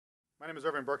My name is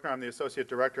Irving Berkner. I'm the Associate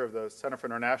Director of the Center for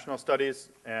International Studies,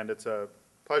 and it's a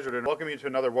pleasure to welcome you to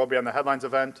another World Beyond the Headlines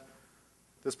event.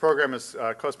 This program is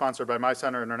co-sponsored by my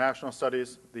Center International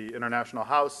Studies, the International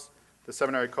House, the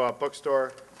Seminary Co-op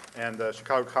Bookstore, and the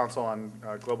Chicago Council on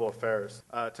Global Affairs.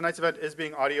 Tonight's event is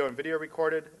being audio and video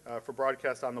recorded for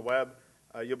broadcast on the web.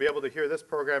 You'll be able to hear this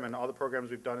program and all the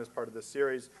programs we've done as part of this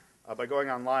series by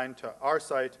going online to our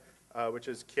site, which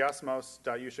is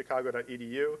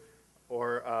kiasmos.uchicago.edu,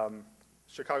 or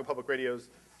Chicago Public Radio's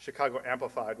Chicago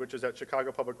Amplified, which is at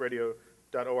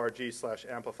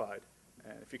chicagopublicradio.org/amplified.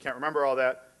 And if you can't remember all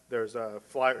that, there's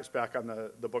flyers back on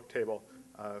the book table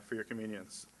for your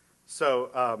convenience.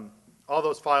 So all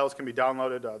those files can be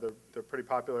downloaded. They're pretty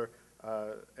popular,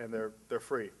 and they're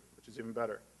free, which is even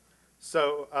better.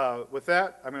 So with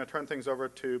that, I'm going to turn things over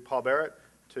to Paul Barrett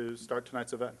to start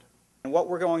tonight's event. And what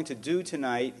we're going to do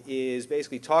tonight is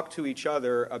basically talk to each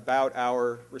other about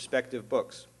our respective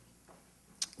books.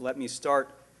 Let me start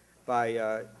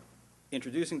by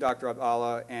introducing Dr.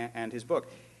 Abd-Allah and his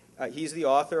book. He's the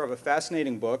author of a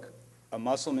fascinating book, A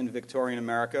Muslim in Victorian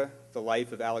America, The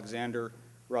Life of Alexander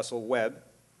Russell Webb.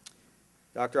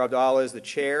 Dr. Abd-Allah is the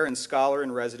chair and scholar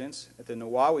in residence at the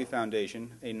Nawawi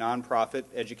Foundation, a nonprofit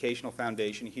educational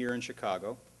foundation here in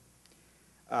Chicago.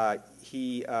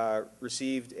 He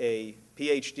received a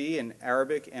PhD in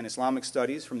Arabic and Islamic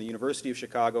Studies from the University of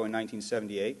Chicago in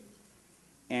 1978.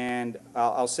 And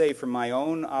I'll say from my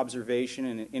own observation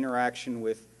and interaction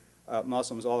with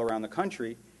Muslims all around the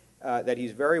country that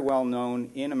he's very well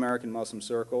known in American Muslim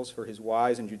circles for his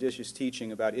wise and judicious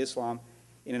teaching about Islam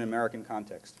in an American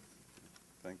context.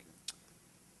 Thank you.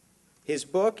 His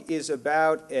book is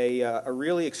about a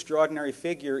really extraordinary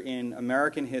figure in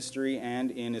American history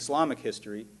and in Islamic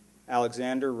history,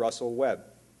 Alexander Russell Webb,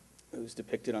 who's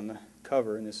depicted on the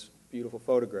cover in this beautiful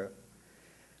photograph.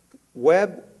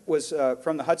 Webb was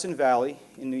from the Hudson Valley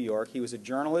in New York. He was a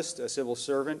journalist, a civil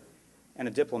servant, and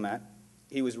a diplomat.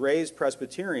 He was raised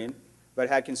Presbyterian, but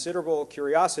had considerable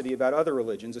curiosity about other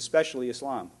religions, especially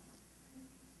Islam.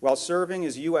 While serving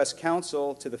as U.S.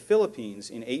 consul to the Philippines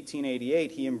in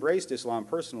 1888, he embraced Islam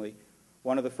personally,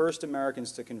 one of the first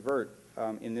Americans to convert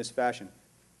in this fashion.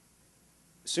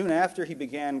 Soon after, he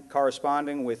began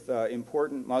corresponding with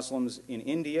important Muslims in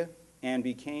India and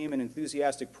became an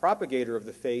enthusiastic propagator of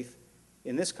the faith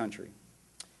in this country.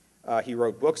 He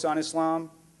wrote books on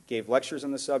Islam, gave lectures on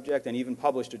the subject, and even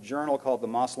published a journal called The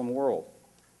Muslim World.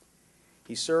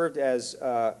 He served as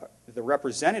the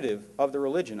representative of the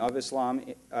religion of Islam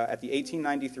at the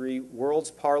 1893 World's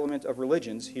Parliament of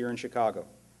Religions here in Chicago.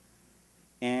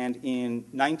 And in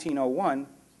 1901,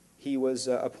 he was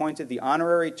appointed the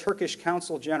honorary Turkish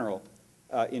Consul General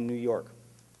in New York.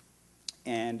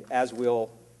 And as we'll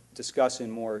discuss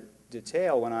in more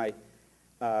detail when I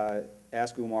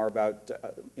ask Umar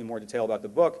in more detail about the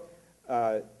book,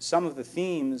 some of the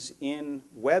themes in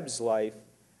Webb's life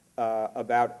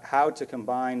about how to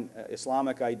combine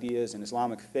Islamic ideas and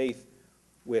Islamic faith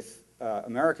with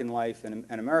American life and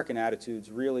American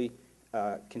attitudes really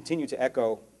continue to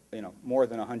echo, more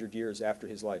than 100 years after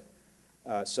his life.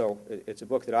 So it's a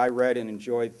book that I read and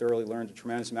enjoyed, thoroughly learned a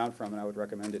tremendous amount from, and I would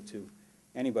recommend it to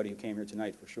anybody who came here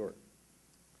tonight for sure.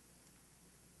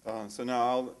 So now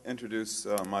I'll introduce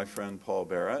my friend Paul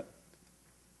Barrett.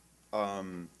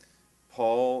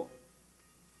 Paul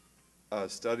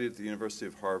studied at the University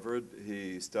of Harvard.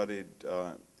 He studied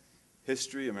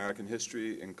history, American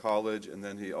history, in college, and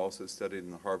then he also studied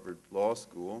in the Harvard Law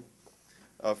School.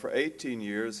 For 18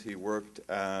 years, he worked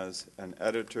as an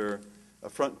editor, a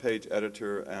front-page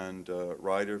editor and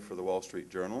writer for the Wall Street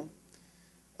Journal.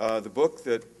 The book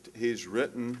that he's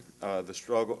written,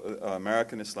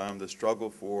 American Islam, The Struggle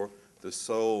for the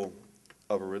Soul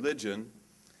of a Religion,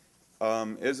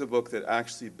 is a book that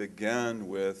actually began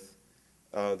with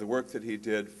the work that he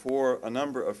did for a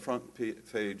number of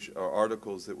front-page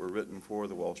articles that were written for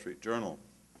the Wall Street Journal.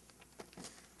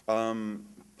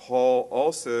 Paul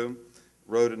also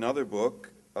wrote another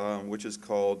book, which is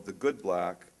called The Good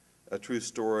Black, A True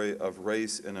Story of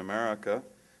Race in America.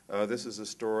 This is a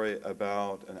story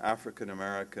about an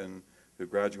African-American who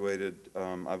graduated,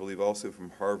 I believe, also from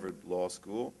Harvard Law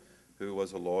School, who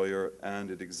was a lawyer, and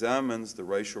it examines the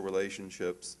racial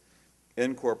relationships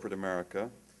in corporate America.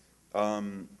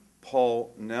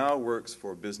 Paul now works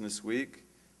for Business Week,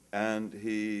 and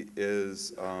he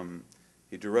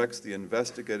directs the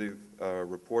investigative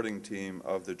reporting team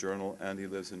of the journal, and he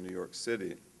lives in New York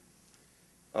City.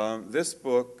 This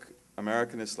book,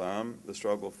 American Islam, The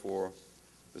Struggle for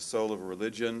the Soul of a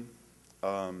Religion,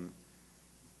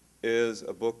 is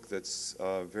a book that's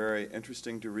very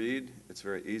interesting to read. It's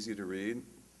very easy to read.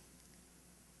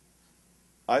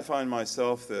 I find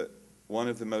myself that one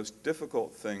of the most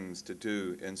difficult things to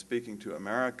do in speaking to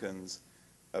Americans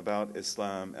about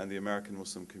Islam and the American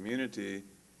Muslim community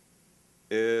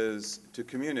is to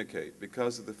communicate,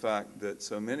 because of the fact that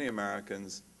so many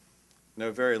Americans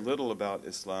know very little about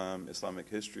Islam, Islamic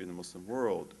history in the Muslim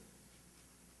world.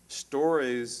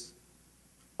 Stories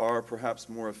are perhaps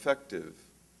more effective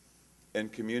in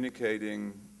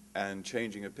communicating and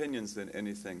changing opinions than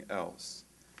anything else.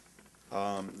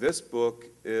 This book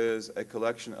is a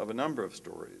collection of a number of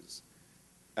stories,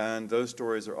 and those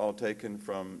stories are all taken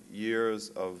from years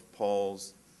of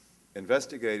Paul's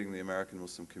investigating the American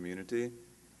Muslim community.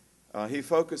 He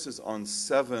focuses on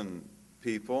 7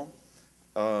 people: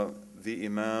 the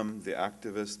imam, the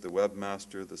activist, the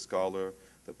webmaster, the scholar,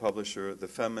 the publisher, the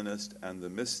feminist, and the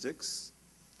mystics.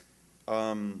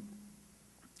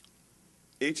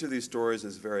 Each of these stories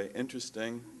is very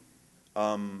interesting.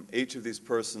 Each of these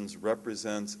persons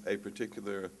represents a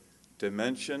particular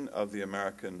dimension of the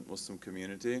American Muslim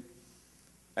community.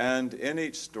 And in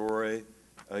each story,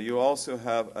 you also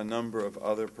have a number of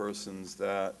other persons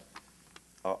that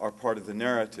are part of the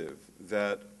narrative,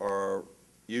 that are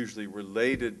usually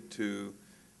related to,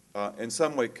 in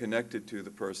some way connected to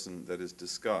the person that is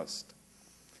discussed.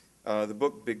 The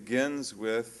book begins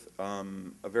with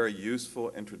a very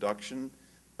useful introduction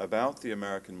about the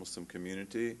American Muslim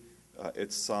community,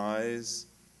 its size,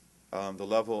 the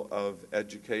level of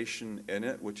education in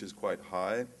it, which is quite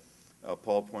high.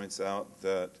 Paul points out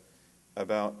that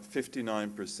about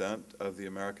 59% of the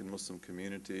American Muslim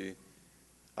community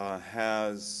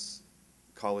has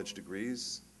college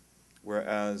degrees,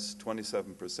 whereas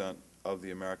 27% of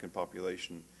the American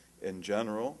population in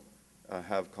general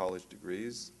have college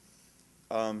degrees.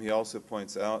 He also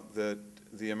points out that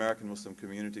the American Muslim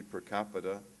community per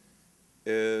capita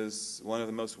is one of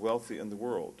the most wealthy in the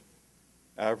world.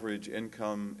 Average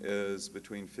income is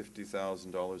between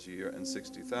 $50,000 a year and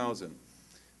 $60,000.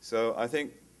 So I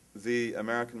think the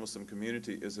American Muslim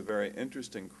community is a very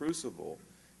interesting crucible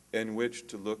in which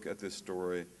to look at this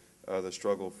story, the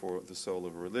struggle for the soul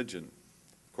of a religion.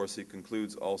 Of course, he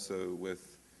concludes also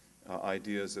with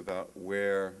ideas about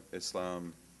where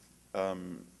Islam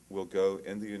will go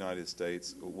in the United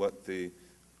States,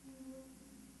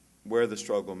 where the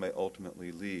struggle may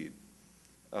ultimately lead.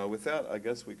 With that, I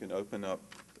guess we can open up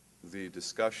the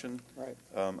discussion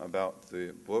about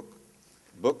the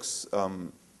books.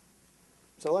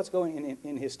 So let's go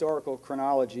in historical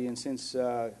chronology, and since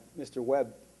Mr.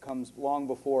 Webb comes long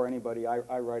before anybody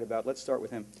I write about, let's start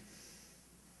with him.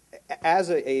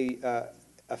 As a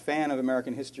fan of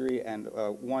American history and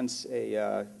once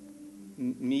a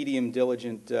medium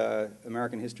diligent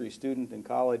American history student in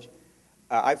college,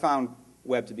 I found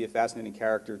Webb to be a fascinating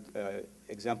character,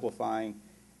 exemplifying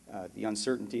the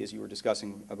uncertainty, as you were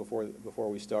discussing before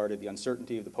we started, the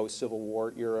uncertainty of the post-Civil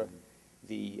War era,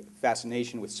 the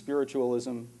fascination with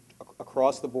spiritualism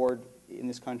across the board in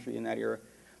this country in that era.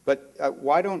 But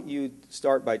why don't you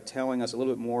start by telling us a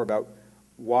little bit more about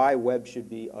why Webb should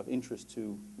be of interest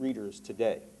to readers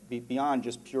today, beyond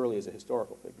just purely as a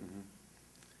historical figure? Mm-hmm.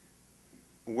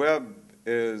 Webb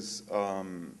is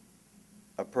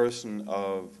a person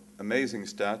of amazing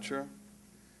stature.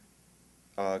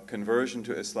 Conversion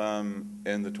to Islam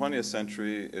in the 20th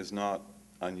century is not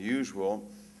unusual.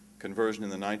 Conversion in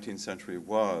the 19th century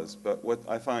was. But what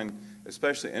I find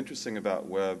especially interesting about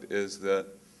Webb is that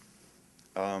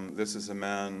this is a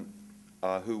man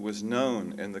who was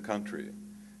known in the country.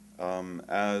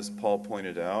 As Paul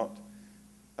pointed out,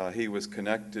 he was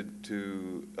connected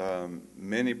to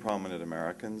many prominent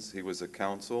Americans. He was a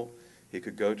consul. He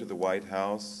could go to the White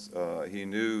House. He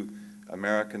knew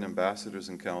American ambassadors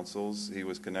and consuls. He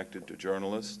was connected to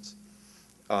journalists.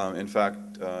 In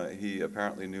fact, he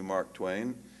apparently knew Mark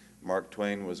Twain. Mark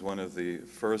Twain was one of the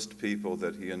first people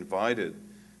that he invited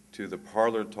to the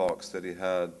parlor talks that he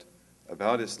had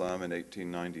about Islam in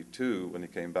 1892 when he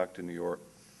came back to New York,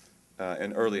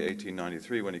 in early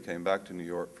 1893 when he came back to New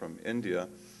York from India.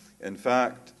 In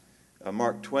fact,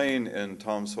 Mark Twain in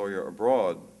Tom Sawyer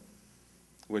Abroad,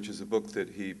 which is a book that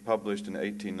he published in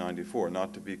 1894,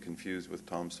 not to be confused with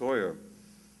Tom Sawyer,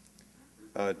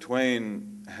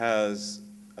 Twain has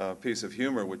a piece of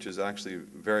humor which is actually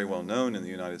very well known in the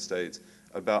United States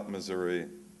about Missouri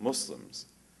Muslims.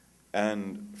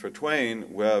 And for Twain,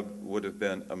 Webb would have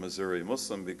been a Missouri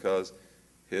Muslim because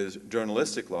his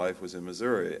journalistic life was in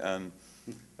Missouri. And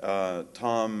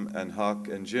Tom and Huck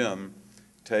and Jim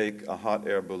take a hot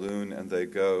air balloon and they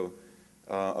go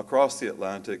across the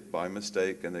Atlantic by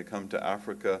mistake, and they come to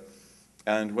Africa.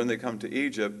 And when they come to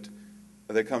Egypt,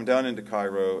 they come down into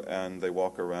Cairo and they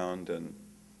walk around and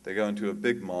they go into a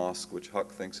big mosque, which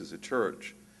Huck thinks is a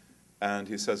church. and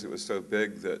he says it was so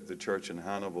big that the church in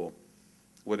Hannibal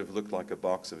would have looked like a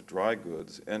box of dry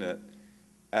goods in it.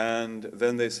 And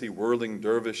then they see whirling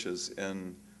dervishes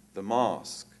in the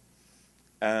mosque.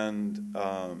 And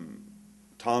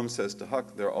Tom says to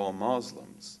Huck, they're all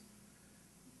Muslims.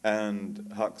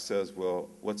 And Huck says, well,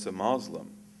 what's a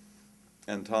Muslim?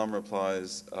 And Tom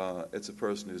replies, it's a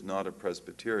person who's not a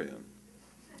Presbyterian.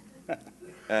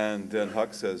 And then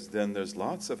Huck says, then there's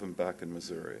lots of them back in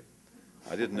Missouri.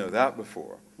 I didn't know that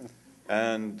before.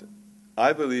 And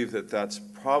I believe that that's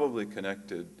probably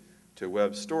connected to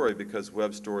Webb's story because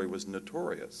Webb's story was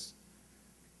notorious.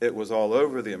 It was all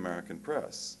over the American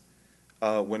press.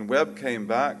 When Webb came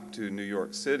back to New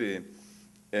York City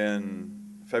in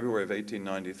February of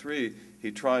 1893,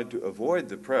 he tried to avoid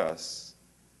the press,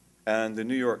 and the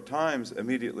New York Times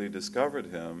immediately discovered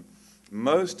him.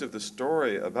 Most of the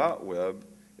story about Webb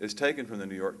is taken from the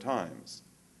New York Times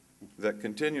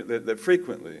that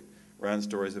frequently ran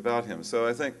stories about him. So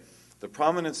I think the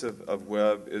prominence of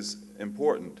Webb is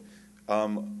important.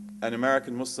 An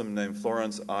American Muslim named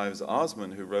Florence Ives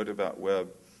Osman, who wrote about Webb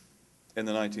in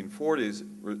the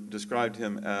 1940s, described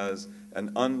him as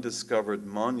an undiscovered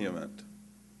monument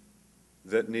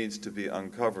that needs to be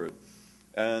uncovered.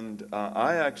 And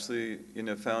I actually,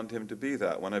 found him to be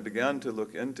that. When I began to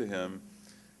look into him,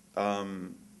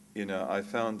 I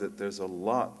found that there's a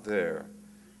lot there.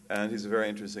 And he's a very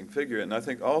interesting figure. And I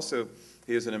think also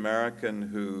he is an American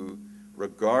who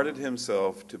regarded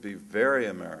himself to be very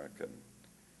American.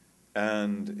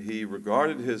 And he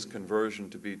regarded his conversion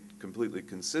to be completely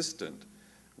consistent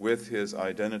with his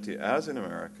identity as an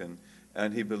American.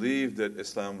 And he believed that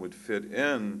Islam would fit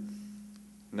in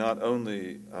not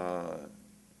only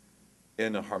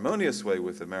in a harmonious way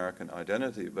with American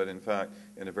identity, but in fact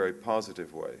in a very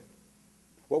positive way.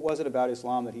 What was it about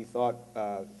Islam that he thought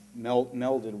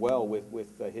melded well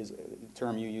with his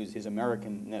term you used, his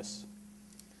Americanness?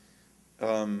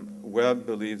 Webb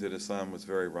believed that Islam was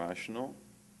very rational.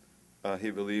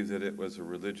 He believed that it was a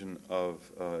religion of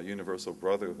universal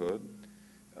brotherhood.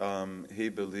 He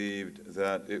believed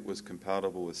that it was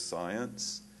compatible with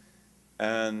science.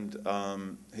 And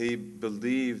he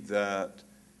believed that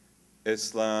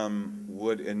Islam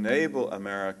would enable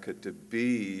America to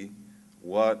be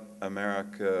what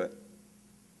America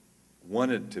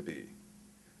wanted to be.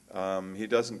 He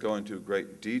doesn't go into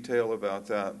great detail about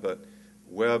that, but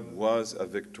Webb was a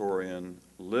Victorian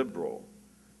liberal,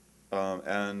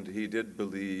 and he did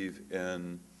believe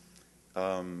in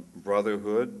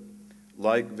brotherhood,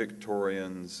 like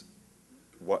Victorian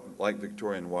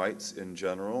whites in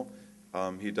general.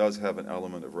 He does have an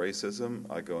element of racism.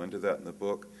 I go into that in the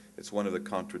book. It's one of the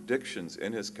contradictions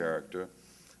in his character.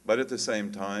 But at the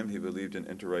same time, he believed in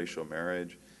interracial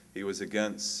marriage. He was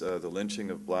against the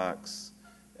lynching of blacks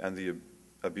and the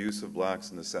abuse of blacks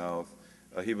in the South.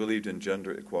 He believed in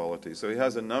gender equality. So he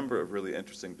has a number of really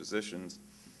interesting positions.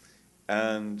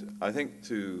 And I think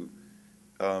to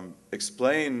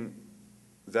explain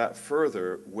that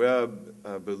further,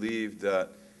 Webb believed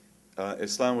that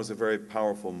Islam was a very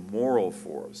powerful moral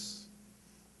force.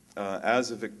 As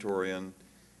a Victorian,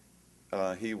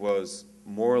 he was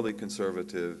morally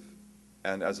conservative,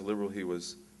 and as a liberal, he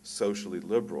was socially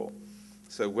liberal.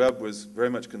 So Webb was very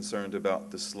much concerned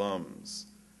about the slums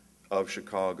of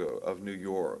Chicago, of New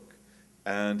York,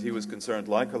 and he was concerned,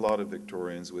 like a lot of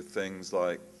Victorians, with things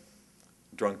like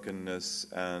drunkenness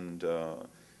and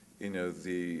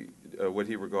what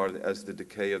he regarded as the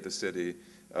decay of the city,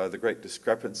 the great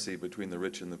discrepancy between the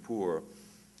rich and the poor.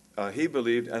 He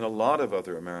believed, and a lot of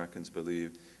other Americans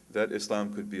believed, that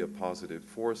Islam could be a positive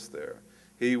force there.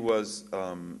 He was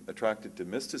attracted to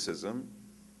mysticism,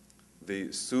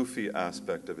 the Sufi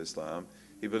aspect of Islam.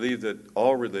 He believed that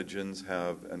all religions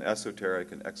have an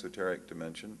esoteric and exoteric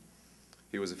dimension.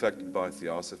 He was affected by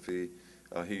theosophy.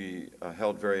 He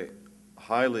held very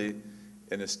highly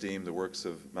in esteem the works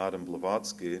of Madame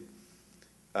Blavatsky.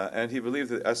 And he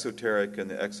believed that esoteric and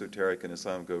the exoteric in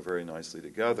Islam go very nicely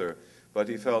together. But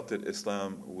he felt that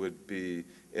Islam would be,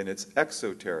 in its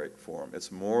exoteric form,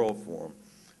 its moral form,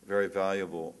 very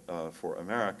valuable for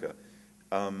America.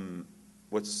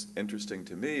 What's interesting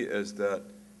to me is that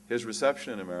his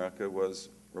reception in America was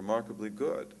remarkably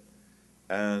good.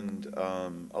 And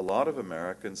a lot of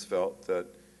Americans felt that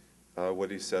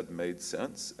what he said made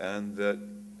sense and that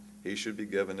he should be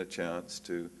given a chance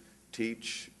to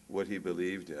teach what he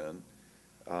believed in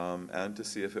and to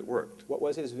see if it worked. What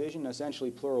was his vision?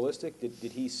 Essentially pluralistic?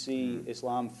 Did he see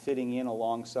Islam fitting in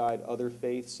alongside other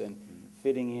faiths and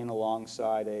fitting in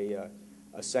alongside a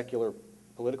secular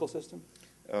political system?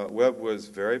 Webb was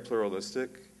very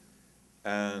pluralistic,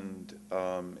 and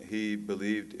he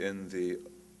believed in the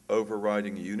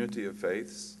overriding unity of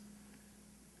faiths.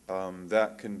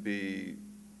 That can be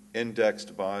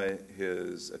indexed by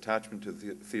his attachment to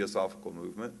the Theosophical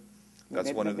movement. That's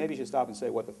maybe, one of the, maybe you should stop and say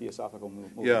what the Theosophical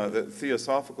movement yeah, is. the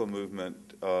Theosophical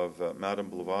movement of Madame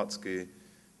Blavatsky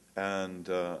and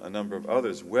a number of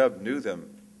others. Webb knew them.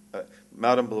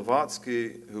 Madame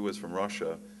Blavatsky, who was from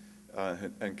Russia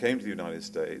and came to the United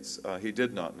States, he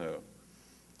did not know.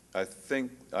 I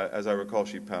think, as I recall,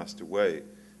 she passed away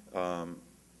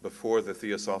before the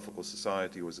Theosophical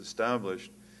Society was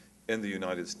established in the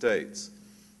United States.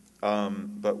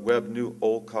 But Webb knew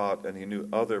Olcott, and he knew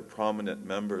other prominent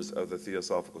members of the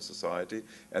Theosophical Society,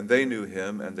 and they knew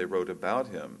him, and they wrote about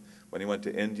him. When he went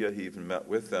to India, he even met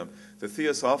with them. The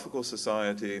Theosophical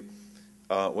Society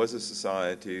was a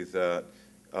society that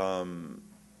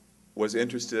was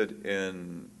interested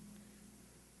in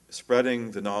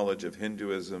spreading the knowledge of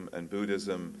Hinduism and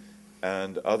Buddhism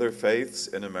and other faiths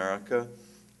in America,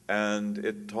 and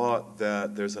it taught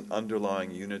that there's an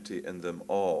underlying unity in them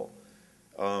all.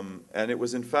 And it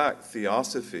was, in fact,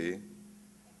 theosophy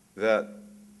that,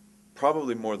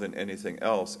 probably more than anything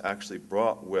else, actually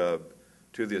brought Webb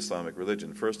to the Islamic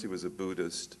religion. First he was a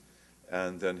Buddhist,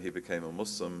 and then he became a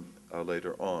Muslim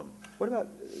later on. What about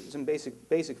some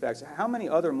basic facts? How many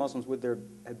other Muslims would there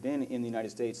have been in the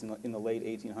United States in the late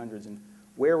 1800s, and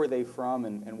where were they from,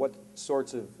 and what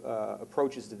sorts of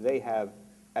approaches did they have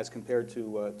as compared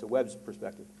to Webb's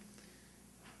perspective?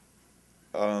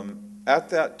 At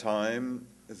that time,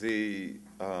 the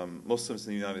Muslims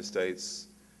in the United States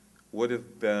would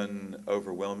have been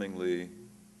overwhelmingly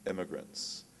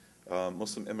immigrants.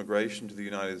 Muslim immigration to the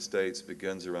United States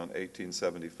begins around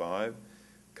 1875,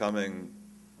 coming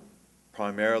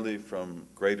primarily from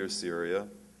Greater Syria,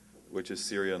 which is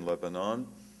Syria and Lebanon.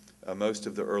 Most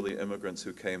of the early immigrants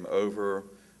who came over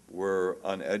were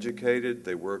uneducated.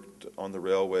 They worked on the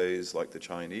railways like the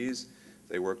Chinese.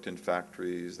 They worked in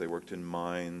factories. They worked in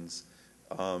mines.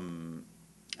 And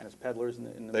as peddlers in the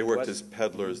They Midwest? worked as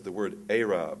peddlers. The word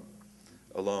Arab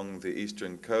along the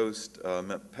eastern coast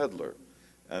meant peddler.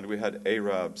 And we had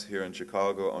Arabs here in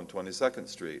Chicago on 22nd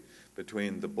Street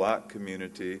between the black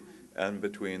community and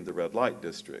between the red light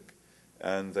district.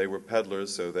 And they were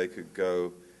peddlers, so they could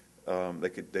go, they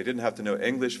didn't have to know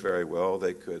English very well.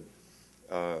 They could,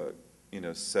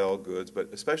 sell goods, but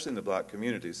especially in the black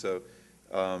community. So,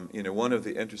 one of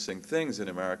the interesting things in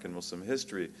American Muslim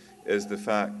history is the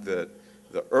fact that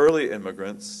the early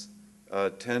immigrants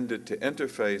tended to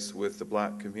interface with the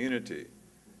black community,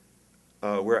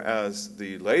 whereas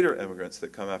the later immigrants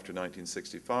that come after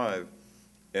 1965,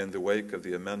 in the wake of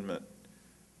the amendment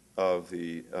of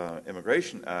the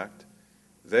Immigration Act,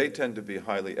 they tend to be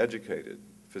highly educated,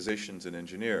 physicians and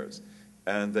engineers,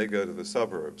 and they go to the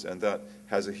suburbs, and that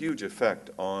has a huge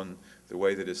effect on the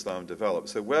way that Islam developed.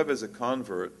 So Webb is a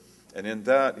convert, and in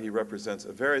that he represents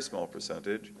a very small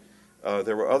percentage.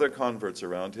 There were other converts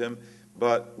around him,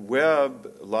 but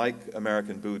Webb, like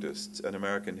American Buddhists and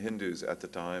American Hindus at the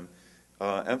time,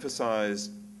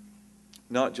 emphasized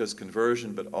not just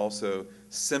conversion, but also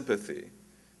sympathy.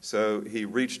 So he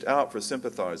reached out for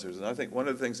sympathizers. And I think one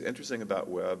of the things interesting about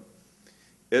Webb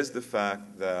is the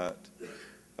fact that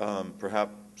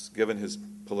perhaps given his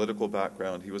political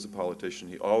background, he was a politician,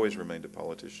 he always remained a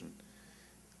politician.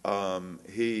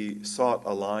 He sought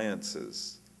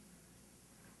alliances,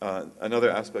 another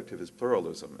aspect of his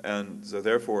pluralism. And so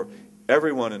therefore,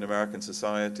 everyone in American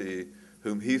society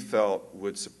whom he felt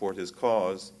would support his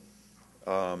cause,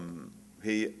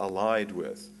 he allied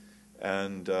with.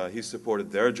 And he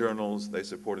supported their journals, they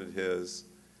supported his.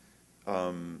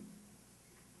 Now,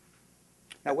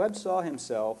 Webb saw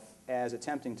himself as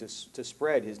attempting to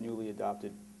spread his newly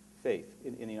adopted faith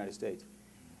in the United States.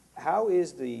 How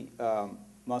is the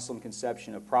Muslim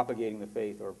conception of propagating the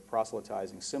faith or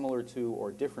proselytizing similar to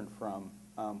or different from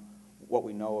what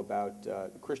we know about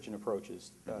Christian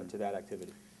approaches to that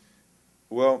activity?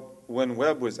 Well, when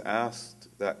Webb was asked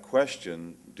that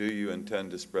question, do you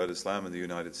intend to spread Islam in the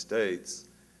United States,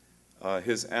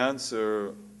 his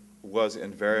answer was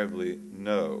invariably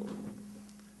no.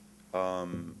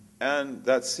 And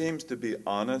that seems to be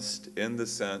honest in the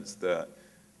sense that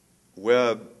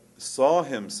Webb saw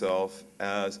himself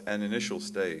as an initial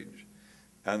stage,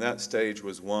 and that stage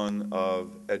was one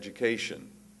of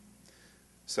education.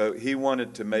 So he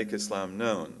wanted to make Islam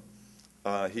known.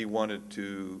 He wanted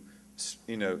to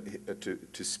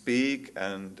speak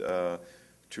and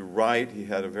to write. He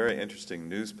had a very interesting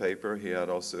newspaper. He had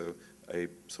also a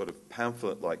sort of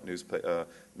pamphlet-like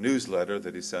newsletter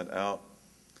that he sent out.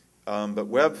 But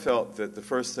Webb felt that the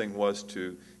first thing was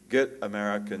to get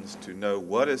Americans to know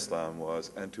what Islam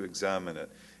was and to examine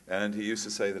it. And he used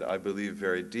to say that I believe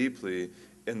very deeply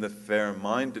in the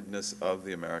fair-mindedness of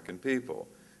the American people.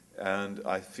 And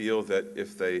I feel that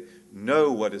if they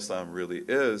know what Islam really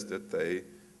is, that they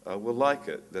will like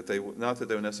it, that they not that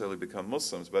they will necessarily become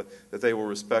Muslims, but that they will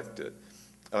respect it.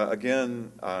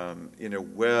 Again,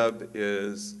 Webb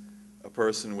is a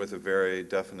person with a very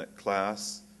definite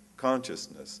class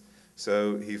consciousness.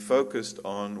 So he focused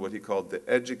on what he called the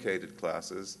educated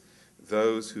classes,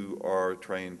 those who are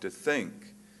trained to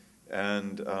think.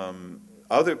 And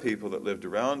other people that lived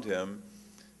around him,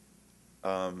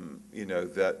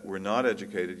 that were not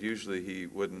educated, usually he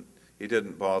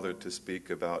didn't bother to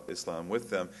speak about Islam with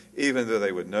them, even though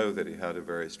they would know that he had a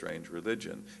very strange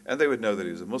religion. And they would know that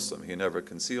he was a Muslim. He never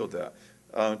concealed that.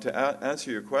 To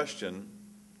answer your question,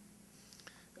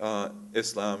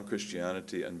 Islam,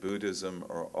 Christianity, and Buddhism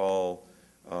are all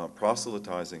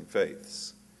proselytizing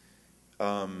faiths.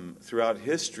 Throughout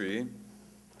history,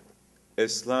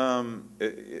 Islam,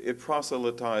 it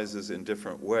proselytizes in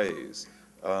different ways.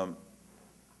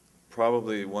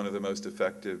 Probably one of the most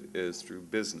effective is through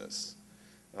business.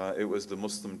 It was the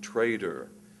Muslim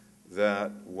trader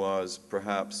that was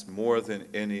perhaps more than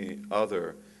any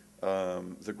other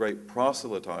the great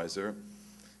proselytizer,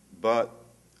 but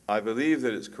I believe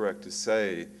that it's correct to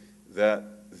say that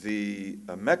the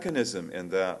mechanism in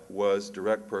that was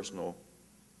direct personal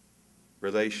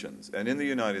relations. And in the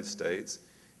United States,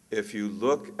 if you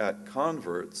look at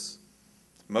converts,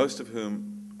 most of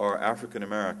whom are African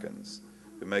Americans,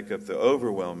 who make up the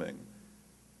overwhelming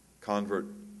convert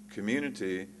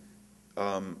community,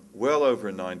 well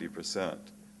over 90%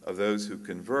 of those who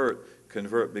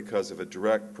convert because of a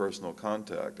direct personal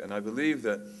contact. And I believe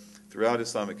that throughout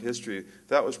Islamic history,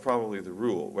 that was probably the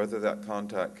rule, whether that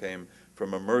contact came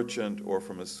from a merchant or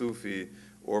from a Sufi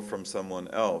or from someone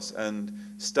else. And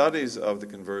studies of the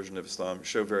conversion of Islam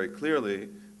show very clearly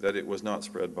that it was not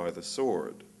spread by the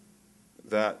sword.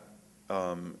 That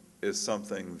is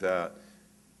something that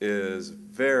is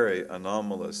very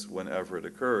anomalous whenever it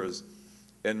occurs.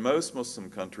 In most Muslim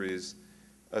countries,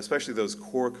 especially those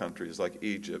core countries like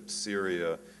Egypt,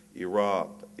 Syria,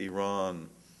 Iraq, Iran,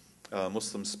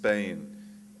 Muslim Spain,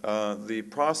 the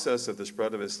process of the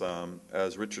spread of Islam,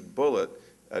 as Richard Bullitt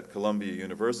at Columbia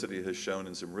University has shown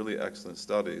in some really excellent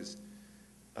studies,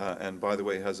 and by the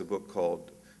way has a book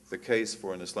called The Case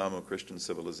for an Islamo-Christian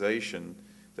Civilization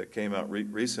that came out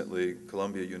recently,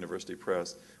 Columbia University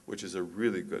Press, which is a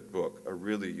really good book, a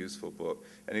really useful book.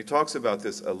 And he talks about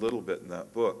this a little bit in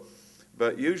that book.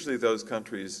 But usually those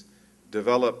countries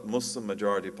develop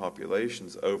Muslim-majority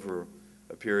populations over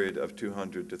a period of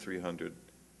 200 to 300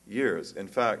 years. In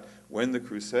fact, when the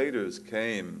Crusaders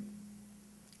came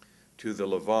to the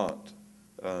Levant,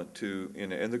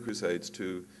 in the Crusades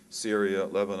to Syria,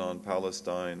 Lebanon,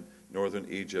 Palestine, northern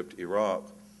Egypt,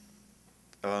 Iraq,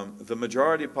 the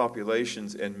majority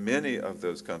populations in many of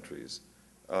those countries,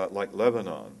 like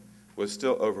Lebanon, was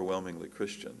still overwhelmingly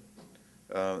Christian.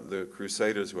 The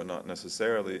Crusaders were not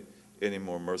necessarily any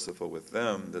more merciful with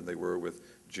them than they were with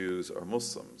Jews or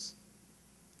Muslims.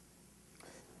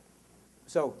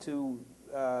 So to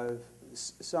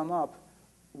sum up,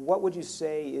 what would you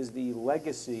say is the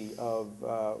legacy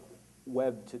of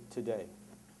Webb today?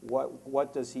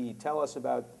 What does he tell us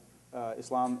about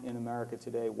Islam in America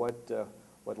today?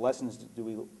 What lessons do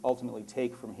we ultimately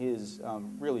take from his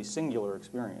really singular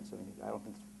experience? I mean, I don't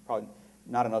think probably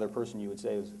not another person you would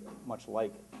say is much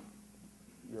like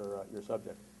your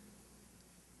subject.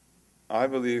 I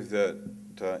believe that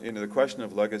the question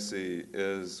of legacy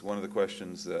is one of the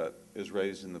questions that is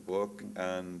raised in the book,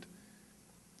 and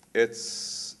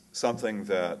it's something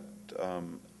that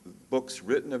books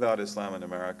written about Islam in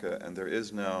America, and there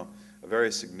is now a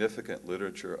very significant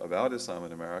literature about Islam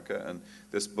in America, and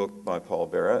this book by Paul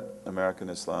Barrett, American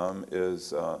Islam,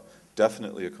 is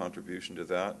definitely a contribution to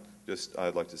that.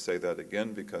 I'd like to say that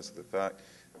again because of the fact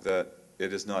that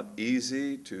it is not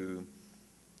easy to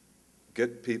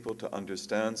get people to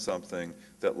understand something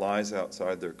that lies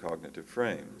outside their cognitive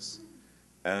frames.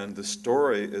 And the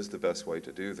story is the best way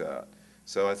to do that.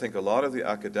 So I think a lot of the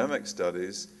academic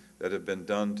studies that have been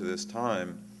done to this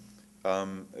time,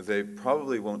 they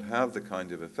probably won't have the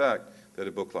kind of effect that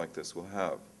a book like this will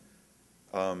have.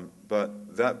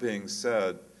 But that being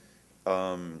said,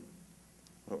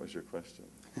 what was your question?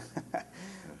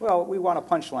 Well, we want a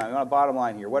punchline. We want a bottom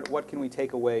line here. What can we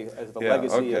take away as the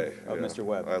legacy of Mr.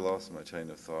 Webb? I lost my chain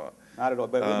of thought. Not at all.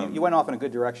 But you went off in a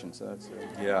good direction, so that's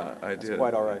I did. That's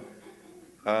quite all right.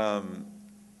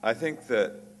 I think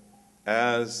that,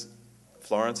 as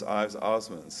Florence Ives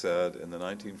Osmond said in the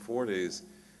 1940s,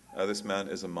 this man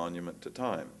is a monument to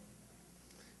time.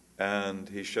 And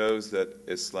he shows that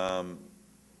Islam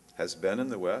has been in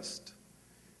the West,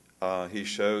 He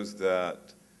shows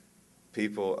that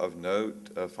people of note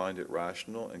find it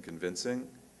rational and convincing.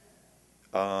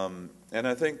 And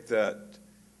I think that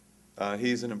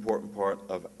he's an important part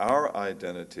of our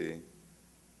identity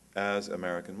as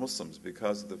American Muslims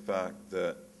because of the fact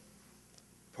that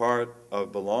part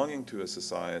of belonging to a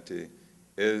society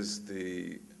is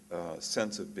the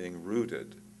sense of being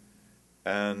rooted.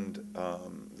 And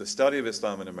the study of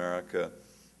Islam in America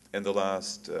in the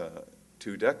last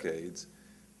 2 decades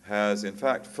has in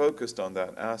fact focused on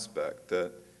that aspect,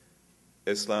 that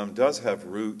Islam does have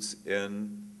roots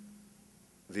in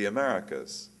the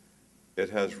Americas.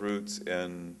 It has roots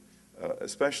in,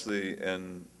 especially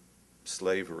in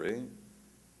slavery.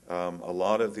 A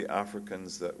lot of the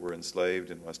Africans that were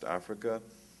enslaved in West Africa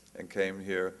and came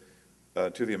here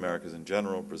to the Americas in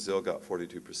general, Brazil got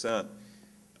 42%,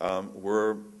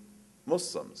 were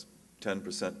Muslims,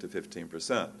 10% to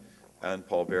 15%. And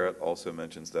Paul Barrett also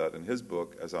mentions that in his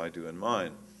book, as I do in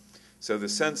mine. So the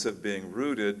sense of being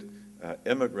rooted,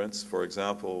 immigrants, for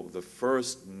example, the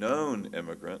first known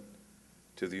immigrant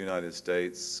to the United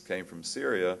States came from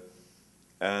Syria,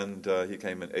 and he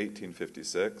came in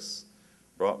 1856,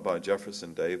 brought by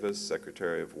Jefferson Davis,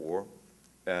 Secretary of War,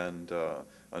 and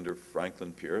under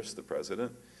Franklin Pierce, the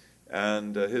president,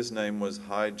 and his name was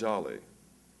Hi Jolly.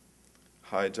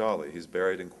 Hi Jolly. He's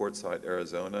buried in Quartzsite,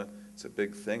 Arizona. It's a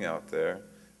big thing out there.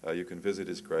 You can visit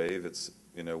his grave. It's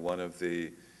one of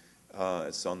the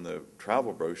it's on the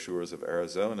travel brochures of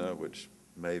Arizona, which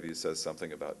maybe says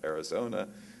something about Arizona,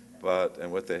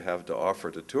 and what they have to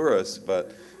offer to tourists.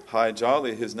 But Hi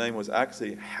Jolly, his name was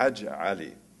actually Hajj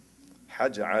Ali.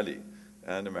 Hajj Ali,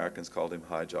 and Americans called him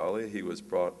Hi Jolly. He was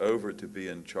brought over to be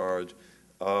in charge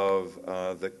of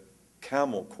the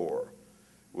Camel Corps,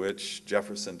 which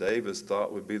Jefferson Davis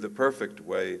thought would be the perfect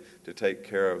way to take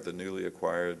care of the newly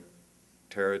acquired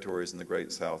territories in the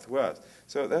Great Southwest.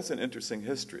 So that's an interesting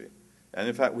history. And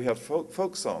in fact, we have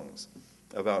folk songs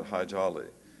about Hi Jolly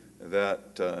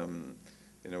that,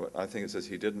 I think it says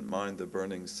he didn't mind the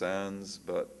burning sands,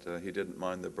 but he didn't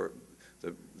mind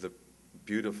the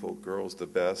beautiful girls the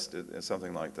best,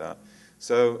 something like that.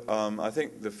 So I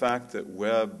think the fact that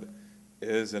Webb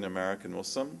is an American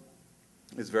Muslim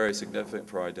is very significant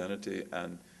for our identity,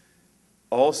 and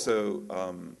also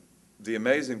the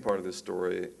amazing part of this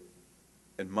story,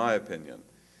 in my opinion,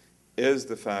 is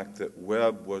the fact that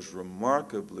Webb was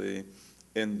remarkably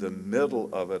in the middle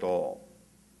of it all.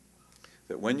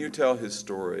 That when you tell his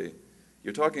story,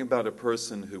 you're talking about a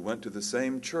person who went to the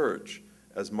same church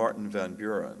as Martin Van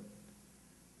Buren,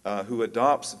 who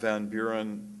adopts Van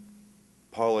Buren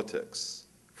politics,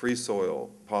 free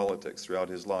soil politics throughout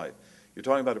his life. You're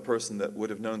talking about a person that would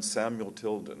have known Samuel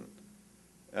Tilden.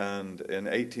 And in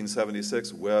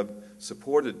 1876, Webb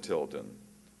supported Tilden,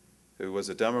 who was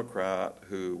a Democrat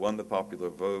who won the popular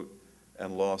vote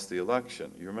and lost the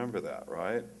election. You remember that,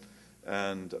 right?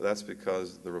 And that's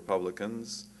because the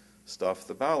Republicans stuffed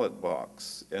the ballot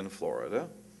box in Florida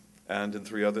and in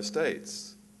 3 other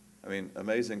states. I mean,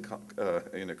 amazing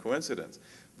coincidence.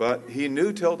 But he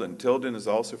knew Tilden. Tilden is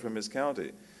also from his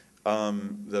county.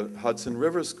 The Hudson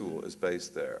River School is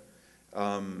based there.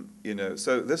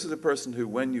 So this is a person who,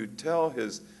 when you tell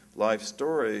his life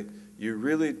story, you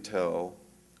really tell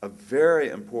a very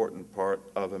important part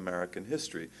of American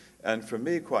history. And for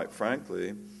me, quite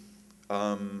frankly,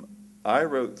 I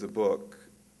wrote the book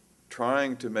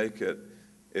trying to make it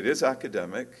is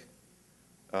academic.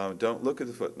 Don't look at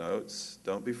the footnotes.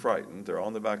 Don't be frightened. They're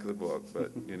on the back of the book,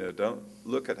 but don't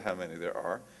look at how many there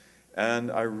are.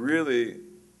 And I really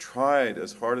tried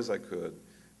as hard as I could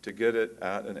to get it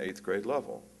at an 8th grade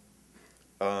level,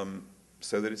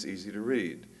 so that it's easy to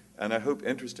read. And I hope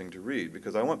interesting to read,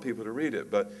 because I want people to read it.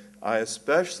 But I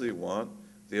especially want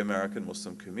the American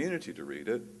Muslim community to read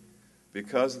it,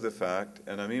 because of the fact,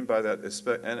 and I mean by that,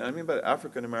 and I mean by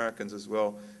African Americans as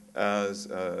well as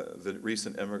the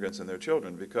recent immigrants and their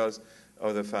children, because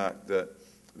of the fact that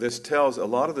this tells a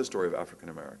lot of the story of African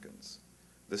Americans.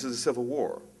 This is a Civil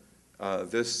War.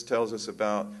 This tells us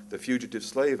about the Fugitive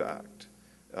Slave Act,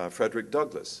 Frederick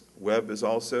Douglass. Webb is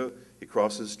also, he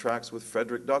crosses tracks with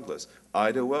Frederick Douglass,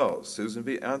 Ida Wells, Susan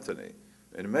B. Anthony.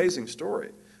 An amazing story.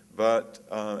 But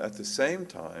at the same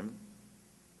time,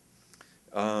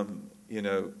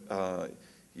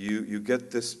 you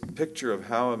get this picture of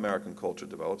how American culture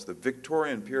develops. The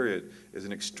Victorian period is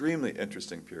an extremely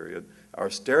interesting period.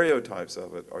 Our stereotypes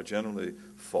of it are generally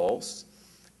false.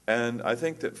 And I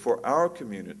think that for our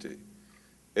community,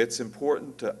 it's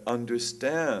important to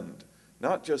understand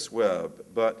not just Webb,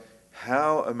 but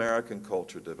how American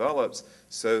culture develops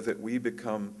so that we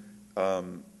become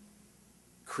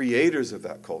creators of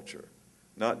that culture.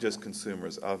 not just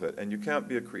consumers of it. And you can't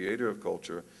be a creator of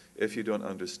culture if you don't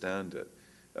understand it.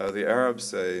 The Arabs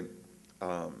say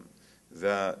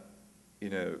that,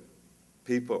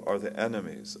 people are the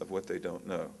enemies of what they don't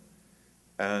know.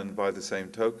 And by the same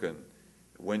token,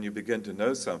 when you begin to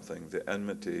know something, the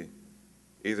enmity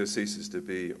either ceases to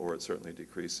be or it certainly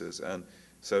decreases. And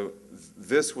so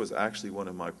this was actually one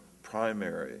of my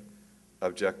primary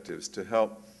objectives, to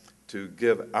help to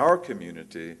give our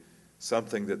community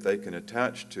something that they can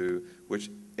attach to,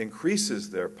 which increases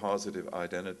their positive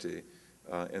identity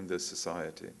in this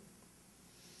society.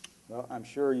 Well, I'm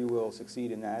sure you will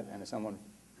succeed in that, and as someone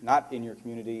not in your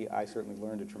community, I certainly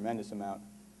learned a tremendous amount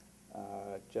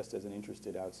just as an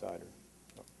interested outsider.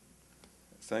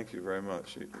 Thank you very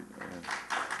much.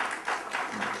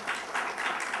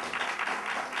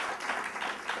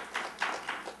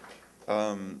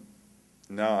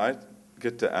 Now I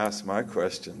get to ask my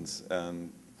questions,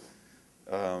 and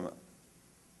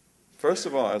first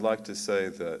of all, I'd like to say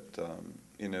that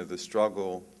the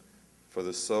struggle for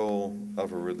the soul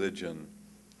of a religion.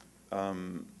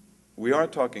 We are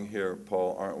talking here,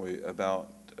 Paul, aren't we,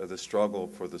 about the struggle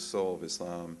for the soul of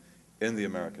Islam in the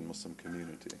American Muslim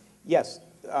community? Yes.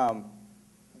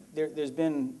 There's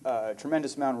been a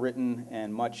tremendous amount written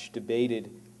and much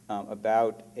debated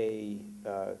about a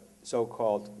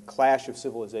so-called clash of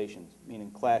civilizations, meaning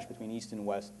clash between East and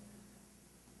West,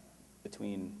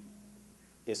 between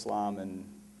Islam and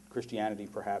Christianity,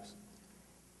 perhaps.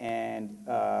 And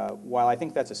while I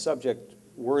think that's a subject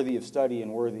worthy of study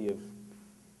and worthy of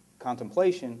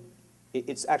contemplation,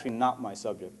 it's actually not my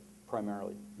subject,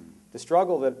 primarily. The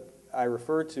struggle that I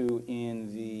refer to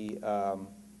in the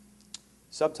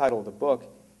subtitle of the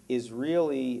book is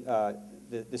really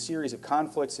the series of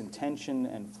conflicts and tension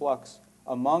and flux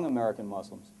among American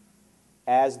Muslims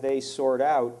as they sort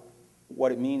out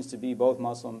what it means to be both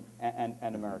Muslim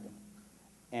and American.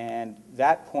 And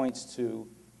that points to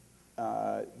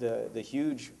the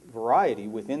huge variety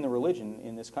within the religion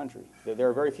in this country. There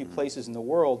are very few places in the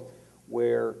world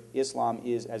where Islam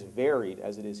is as varied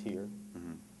as it is here.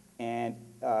 And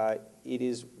it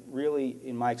is really,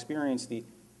 in my experience, the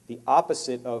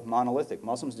opposite of monolithic.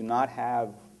 Muslims do not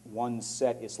have one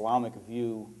set Islamic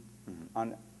view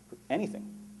on anything.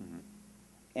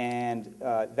 And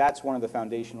that's one of the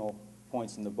foundational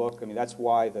points in the book. I mean, that's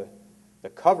why the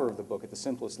cover of the book, at the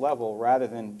simplest level, rather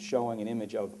than showing an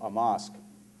image of a mosque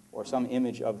or some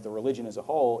image of the religion as a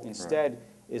whole, instead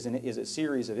is a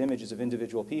series of images of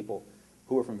individual people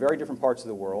who are from very different parts of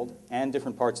the world and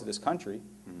different parts of this country.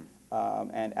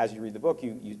 And as you read the book,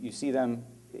 you see them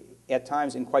at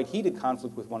times in quite heated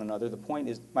conflict with one another.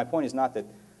 My point is not that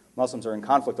Muslims are in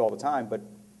conflict all the time, but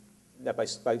that by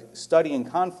studying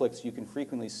conflicts, you can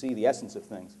frequently see the essence of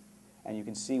things, and you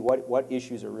can see what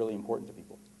issues are really important to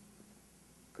people.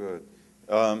 Good.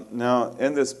 Now,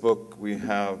 in this book, we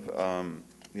have,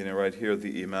 right here,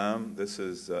 the Imam. This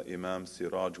is Imam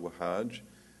Siraj Wahaj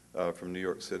from New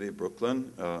York City,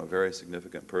 Brooklyn, a very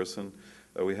significant person.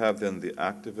 We have then the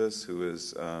activist, who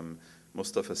is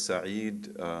Mustafa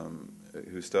Saeed,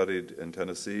 who studied in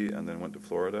Tennessee and then went to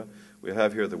Florida. We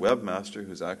have here the webmaster,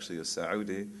 who's actually a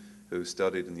Saudi, who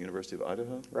studied in the University of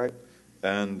Idaho. Right.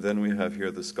 And then we have here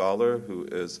the scholar, who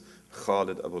is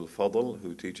Khalid Abul Fadl,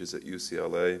 who teaches at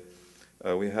UCLA.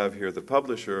 We have here the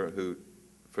publisher, who,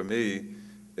 for me,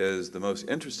 is the most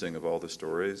interesting of all the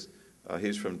stories.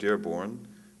 He's from Dearborn.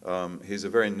 He's a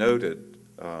very noted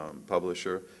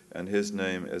publisher, and his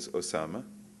name is Osama,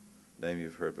 name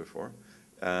you've heard before,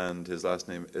 and his last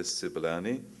name is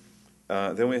Siblani.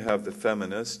 Then we have the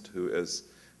feminist, who is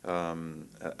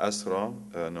Asra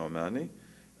No'mani,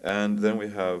 and then we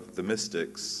have the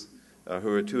mystics,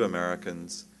 who are two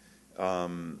Americans,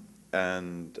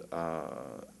 and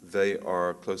they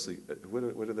are closely, what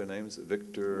are their names?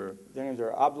 Victor? Their names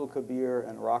are Abdul Kabir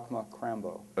and Rahma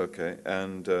Crambo. Okay,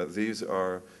 and these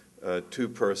are two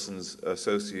persons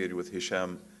associated with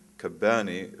Hisham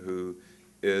Kabbani, who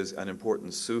is an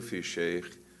important Sufi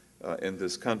sheikh in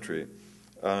this country.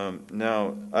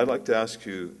 Now, I'd like to ask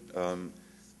you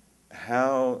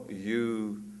how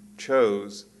you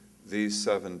chose these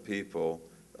 7 people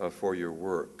for your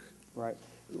work. Right.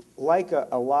 Like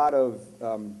a lot of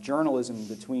journalism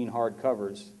between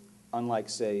hardcovers, unlike,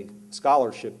 say,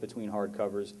 scholarship between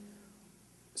hardcovers,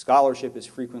 scholarship is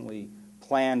frequently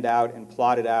planned out and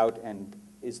plotted out and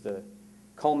is the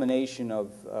culmination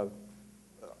of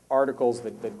articles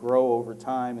that grow over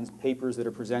time and papers that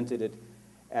are presented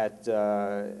at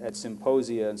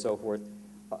symposia and so forth.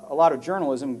 A lot of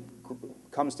journalism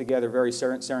comes together very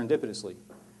serendipitously.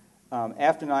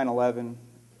 After 9/11,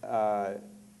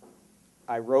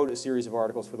 I wrote a series of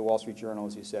articles for the Wall Street Journal,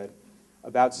 as you said.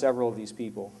 about several of these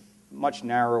people, much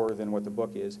narrower than what the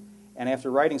book is. And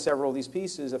after writing several of these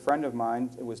pieces, a friend of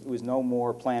mine, it was no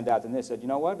more planned out than this, said, you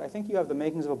know what, I think you have the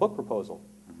makings of a book proposal.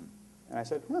 And I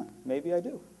said, maybe I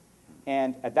do.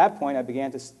 And at that point, I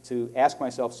began to ask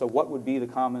myself, so what would be the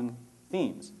common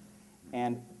themes?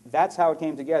 And that's how it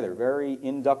came together, very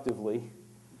inductively.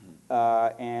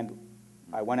 And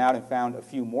I went out and found a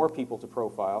few more people to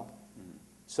profile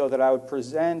so that I would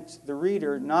present the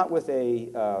reader not with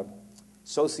a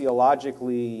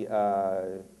sociologically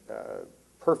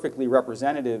perfectly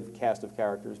representative cast of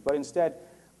characters, but instead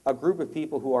a group of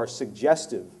people who are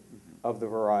suggestive of the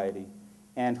variety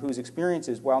and whose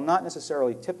experiences, while not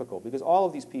necessarily typical, because all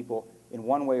of these people, in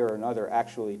one way or another,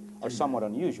 actually are somewhat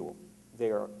unusual.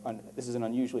 This is an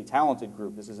unusually talented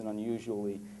group. This is an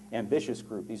unusually ambitious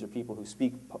group. These are people who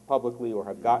speak publicly or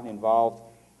have gotten involved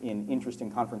in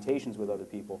interesting confrontations with other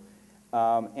people.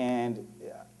 And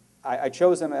I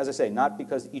chose them, as I say, not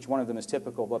because each one of them is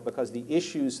typical, but because the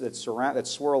issues that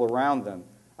swirl around them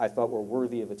I thought were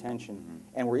worthy of attention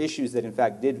and were issues that, in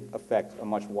fact, did affect a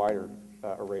much wider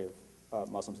array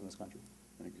of Muslims in this country.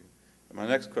 Thank you. My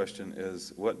next question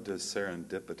is, what does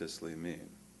serendipitously mean?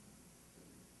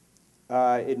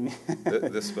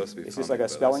 This is supposed to be It's funny, just like a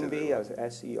but spelling I say bee, that right.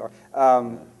 S-E-R.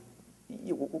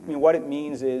 What it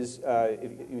means is,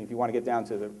 if you want to get down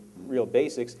to the real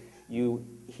basics,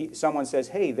 someone says,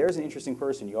 hey, there's an interesting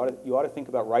person. You ought to think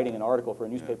about writing an article for a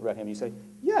newspaper about him. You say,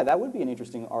 yeah, that would be an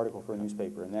interesting article for a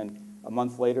newspaper. And then a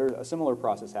month later, a similar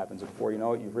process happens. And before you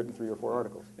know it, you've written 3 or 4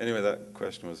 articles. Anyway, that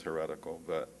question was heretical,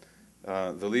 but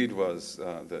the lead was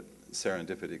that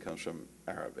serendipity comes from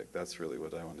Arabic. That's really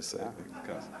what I want to say.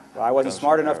 Well, I wasn't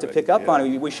smart enough to pick up on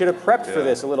it. We should have prepped for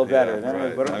this a little better.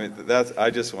 Right. I mean, I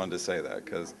just wanted to say that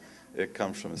because it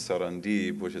comes from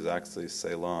Sarandib, which is actually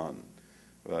Ceylon.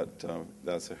 But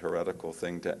that's a heretical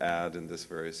thing to add in this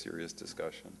very serious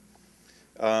discussion.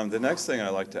 The next thing I'd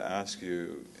like to ask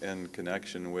you in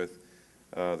connection with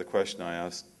the question I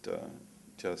asked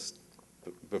just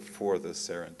before this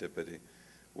serendipity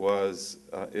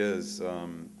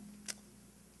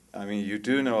I mean, you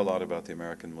do know a lot about the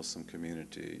American Muslim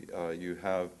community. You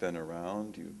have been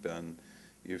around.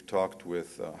 You've talked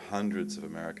with hundreds of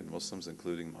American Muslims,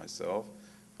 including myself.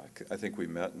 I think we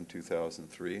met in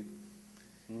 2003.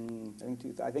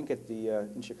 I think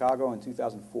in Chicago in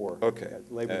 2004. Okay. At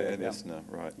Labor Day. And ISNA,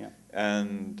 right. Yeah.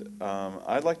 And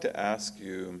I'd like to ask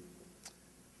you,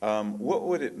 what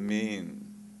would it mean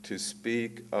to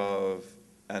speak of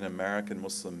an American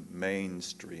Muslim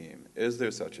mainstream? Is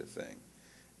there such a thing?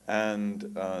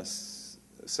 And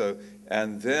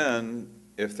and then,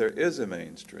 if there is a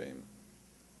mainstream,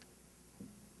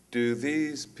 do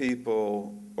these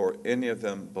people or any of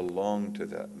them belong to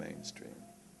that mainstream?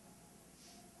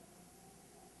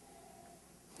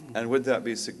 And would that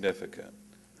be significant?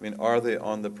 I mean, are they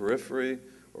on the periphery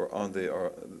or on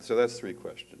the... So that's 3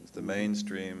 questions. The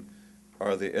mainstream,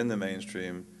 are they in the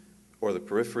mainstream or the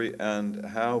periphery, and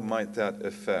how might that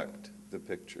affect the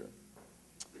picture?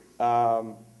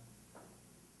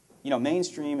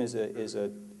 Mainstream is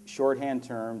a shorthand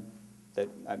term that,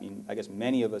 I guess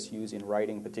many of us use in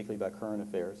writing, particularly about current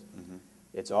affairs. Mm-hmm.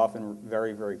 It's often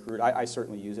very, very crude. I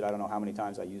certainly use it. I don't know how many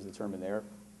times I use the term in there,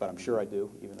 but I'm sure I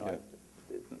do, even though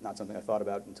it's not something I thought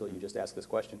about until you just asked this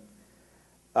question.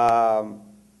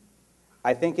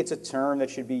 I think it's a term that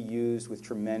should be used with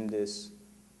tremendous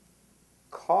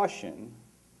caution,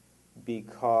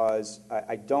 because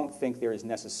I don't think there is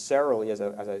necessarily, as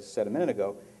I said a minute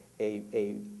ago,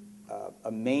 a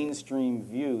mainstream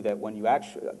view that when you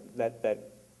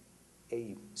that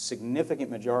a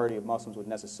significant majority of Muslims would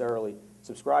necessarily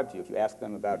subscribe to. If you ask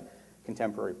them about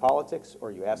contemporary politics,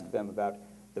 or you ask them about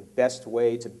the best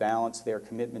way to balance their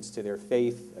commitments to their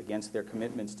faith against their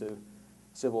commitments to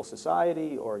civil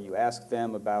society, or you ask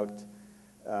them about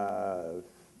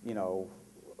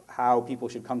how people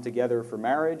should come together for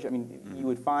marriage, you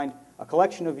would find a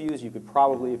collection of views. You could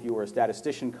probably, if you were a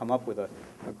statistician, come up with a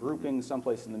grouping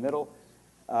someplace in the middle.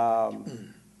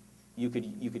 You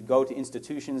could go to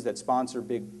institutions that sponsor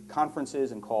big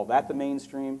conferences and call that the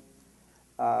mainstream.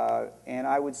 And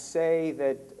I would say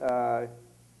that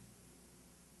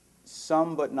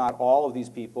some, but not all, of these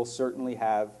people certainly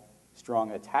have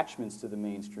strong attachments to the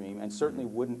mainstream, and certainly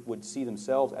would see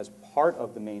themselves as part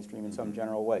of the mainstream in some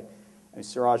general way.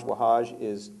 Siraj Wahhaj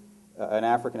is an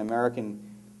African-American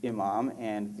imam,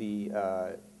 and the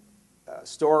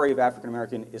story of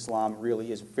African-American Islam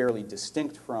really is fairly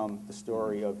distinct from the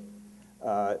story of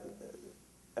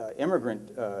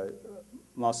immigrant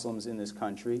Muslims in this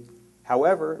country.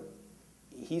 However,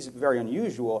 he's very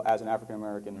unusual as an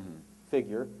African-American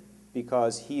figure,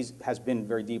 because he has been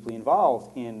very deeply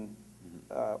involved in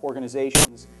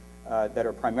organizations that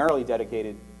are primarily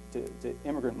dedicated to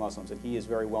immigrant Muslims, and he is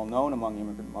very well known among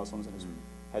immigrant Muslims and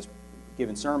has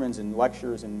given sermons and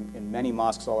lectures in many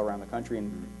mosques all around the country,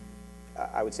 and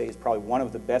I would say he's probably one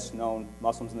of the best known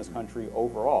Muslims in this country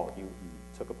overall, if you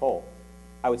took a poll.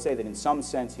 I would say that in some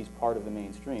sense he's part of the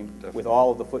mainstream. Definitely. With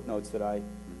all of the footnotes that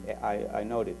I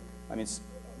noted. I mean,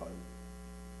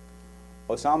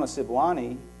 Osama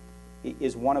Siblani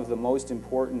is one of the most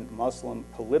important Muslim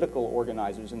political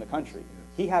organizers in the country.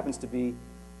 He happens to be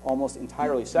almost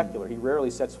entirely secular. He rarely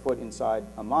sets foot inside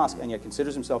a mosque and yet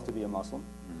considers himself to be a Muslim.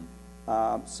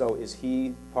 So is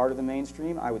he part of the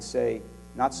mainstream? I would say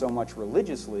not so much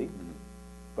religiously,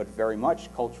 but very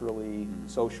much culturally,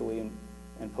 socially,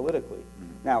 and politically.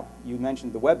 Now, you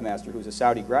mentioned the webmaster, who's a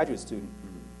Saudi graduate student.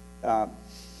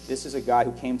 This is a guy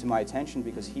who came to my attention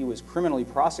because he was criminally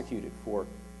prosecuted for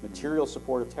material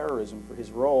support of terrorism for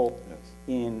his role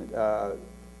in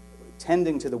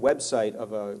tending to the website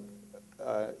of an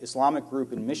Islamic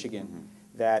group in Michigan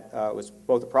that was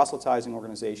both a proselytizing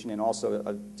organization and also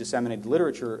a disseminated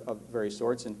literature of various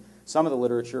sorts. And some of the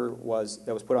literature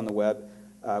that was put on the web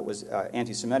was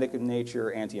anti-Semitic in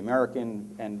nature,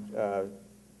 anti-American, and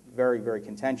very, very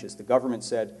contentious. The government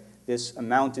said this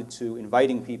amounted to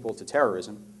inviting people to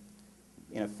terrorism.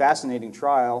 In a fascinating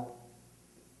trial,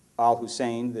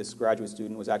 al-Hussein, this graduate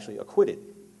student, was actually acquitted.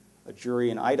 A jury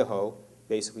in Idaho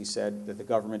basically said that the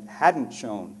government hadn't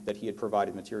shown that he had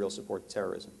provided material support to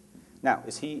terrorism. Now,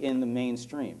 is he in the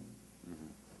mainstream?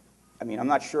 I mean, I'm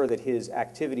not sure that his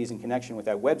activities in connection with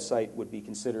that website would be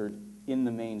considered in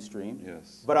the mainstream.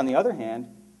 Yes. But on the other hand,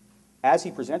 as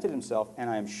he presented himself, and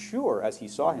I am sure as he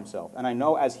saw himself, and I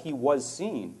know as he was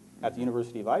seen at the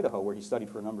University of Idaho, where he studied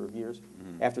for a number of years,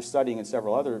 after studying at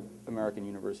several other American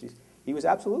universities, he was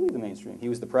absolutely the mainstream. He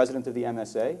was the president of the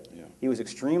MSA. Yeah. He was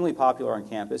extremely popular on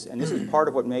campus, and this is part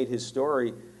of what made his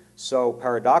story so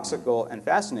paradoxical and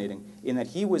fascinating, in that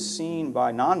he was seen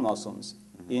by non-Muslims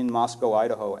in Moscow,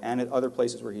 Idaho, and at other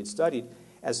places where he had studied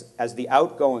as the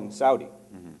outgoing Saudi,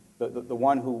 the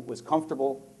one who was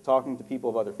comfortable talking to people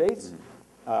of other faiths,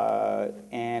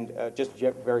 and just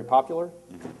very popular.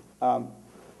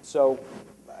 So,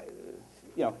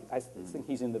 you know, I think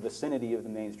he's in the vicinity of the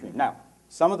mainstream. Now,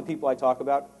 some of the people I talk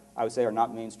about, I would say, are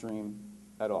not mainstream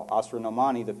at all. Asra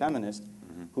Nomani, the feminist,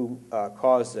 who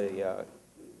caused a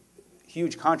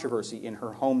huge controversy in her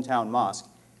hometown mosque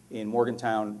in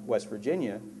Morgantown, West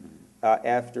Virginia,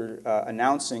 after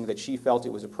announcing that she felt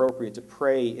it was appropriate to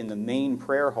pray in the main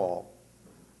prayer hall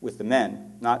with the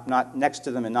men, not next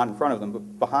to them and not in front of them,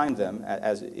 but behind them,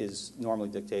 as is normally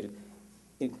dictated,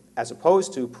 as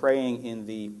opposed to praying in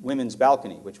the women's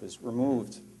balcony, which was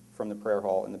removed from the prayer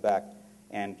hall in the back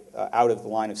and out of the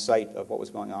line of sight of what was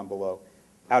going on below.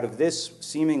 Out of this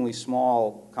seemingly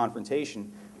small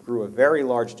confrontation grew a very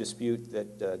large dispute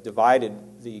that divided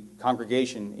the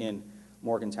congregation in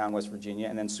Morgantown, West Virginia,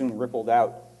 and then soon rippled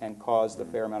out and caused a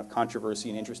fair amount of controversy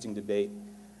and interesting debate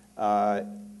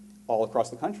all across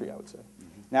the country, I would say.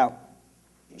 Now,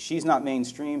 she's not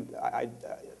mainstream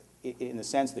in the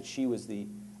sense that she was a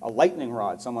lightning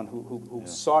rod, someone who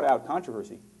sought out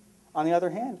controversy. On the other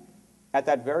hand, at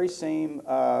that very same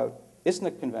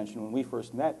ISNIC convention when we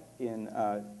first met in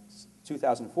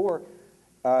 2004,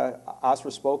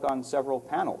 Asra spoke on several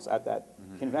panels at that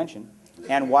convention,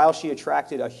 and while she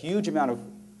attracted a huge amount of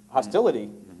hostility,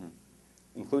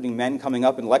 including men coming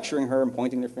up and lecturing her and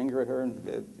pointing their finger at her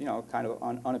and you know, kind of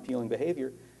unappealing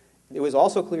behavior, it was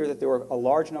also clear that there were a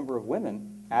large number of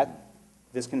women at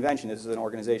this convention. This is an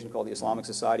organization called the Islamic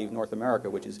Society of North America,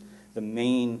 which is the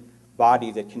main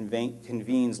body that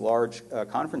convenes large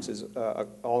conferences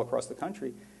all across the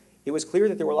country. It was clear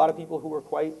that there were a lot of people who were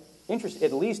quite interested,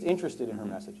 at least interested in her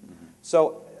message.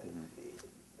 So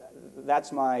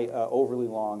that's my overly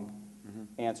long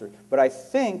answer. But I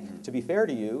think, to be fair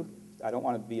to you, I don't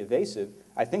want to be evasive,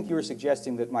 I think you were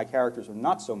suggesting that my characters are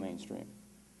not so mainstream.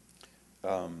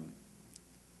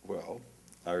 Well,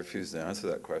 I refuse to answer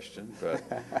that question, but...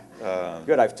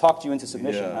 Good, I've talked you into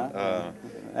submission, huh?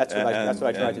 That's what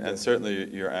I tried to do. And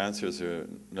certainly your answers are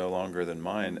no longer than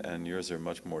mine, and yours are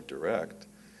much more direct.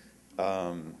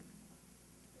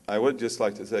 I would just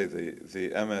like to say the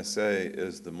MSA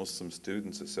is the Muslim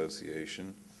Students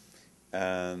Association,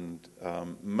 and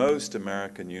most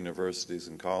American universities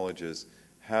and colleges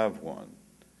have one.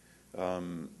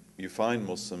 You find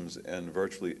Muslims in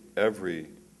virtually every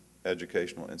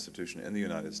educational institution in the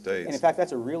United States. And in fact,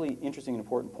 that's a really interesting and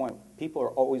important point. People are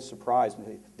always surprised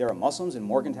when there are Muslims in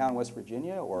Morgantown, West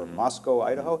Virginia, or Moscow,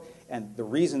 Idaho, and the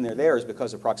reason they're there is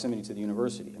because of proximity to the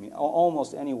university. I mean,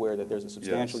 almost anywhere that there's a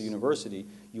substantial university,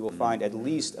 you will find at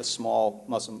least a small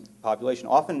Muslim population,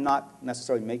 often not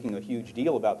necessarily making a huge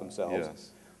deal about themselves. Yes.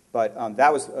 But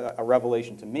that was a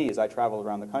revelation to me as I traveled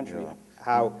around the country,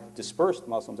 how dispersed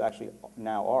Muslims actually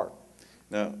now are.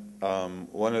 Now,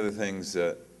 one of the things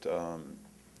that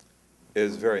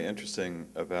is very interesting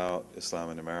about Islam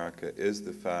in America is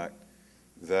the fact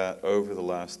that over the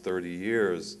last 30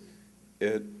 years,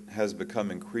 it has become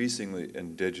increasingly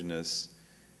indigenous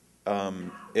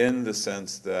in the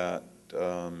sense that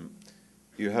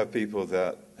you have people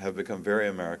that have become very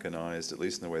Americanized, at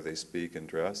least in the way they speak and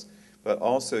dress, but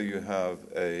also you have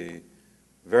a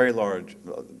very large,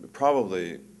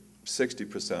 probably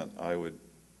 60%, I would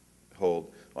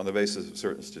hold, on the basis of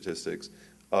certain statistics,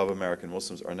 of American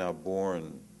Muslims are now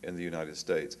born in the United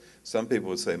States. Some people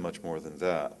would say much more than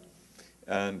that.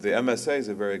 And the MSA is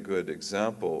a very good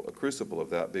example, a crucible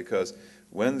of that, because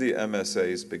when the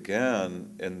MSAs began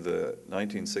in the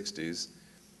 1960s,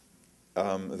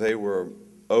 they were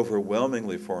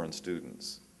overwhelmingly foreign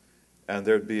students. And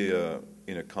there'd be a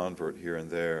convert here and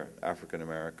there, African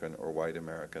American or white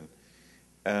American.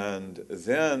 And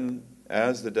then,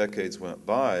 as the decades went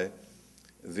by,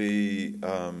 the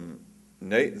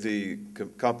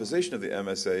composition of the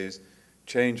MSAs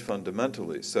changed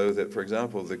fundamentally, so that, for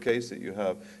example, the case that you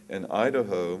have in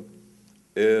Idaho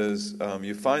is,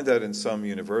 you find that in some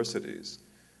universities.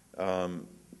 The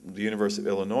University of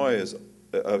Illinois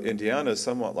Indiana is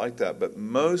somewhat like that, but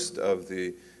most of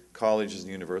the colleges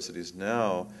and universities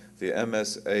now, the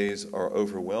MSAs are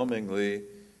overwhelmingly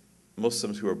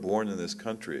Muslims who are born in this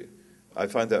country. I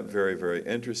find that very, very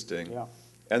interesting. Yeah.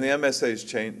 And the MSAs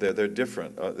change; they're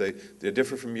different. They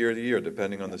differ from year to year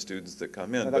depending on the students that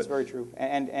come in. No, that's very true.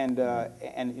 And the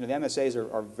MSAs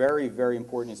are very, very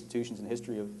important institutions in the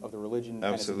history of the religion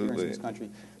and its appearance in this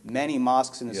country. Many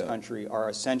mosques in this country are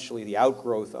essentially the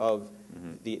outgrowth of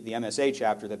the MSA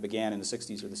chapter that began in the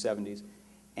 60s or the 70s.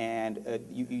 And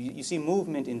you see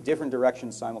movement in different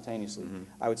directions simultaneously.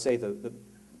 I would say the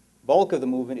bulk of the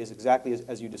movement is exactly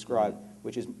as you described,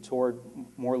 which is toward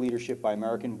more leadership by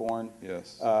American-born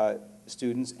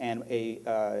students, and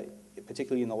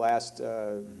particularly in the last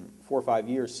 4 or 5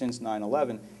 years since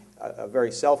 9/11, a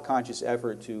very self-conscious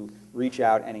effort to reach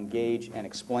out and engage and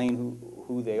explain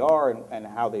who they are and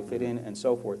how they fit in and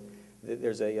so forth.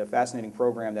 There's a fascinating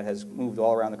program that has moved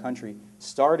all around the country,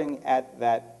 starting at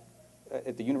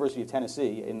the University of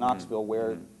Tennessee in Knoxville,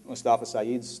 where Mustafa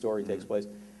Saeed's story takes place,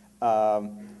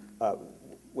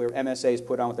 where MSAs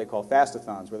put on what they call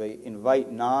fast-a-thons, where they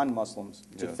invite non-Muslims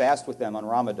to fast with them on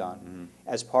Ramadan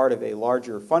as part of a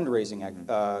larger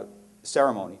fundraising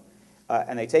ceremony.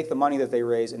 And they take the money that they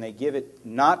raise and they give it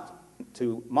not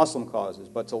to Muslim causes,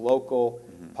 but to local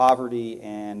poverty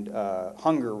and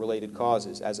hunger-related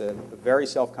causes as a very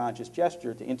self-conscious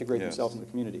gesture to integrate themselves in the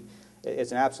community.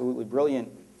 It's an absolutely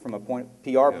brilliant, from a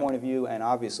PR point of view, and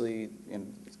obviously,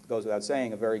 and it goes without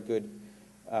saying, a very good,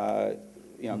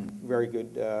 very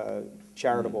good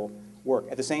charitable work.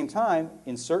 At the same time,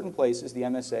 in certain places, the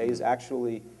MSA is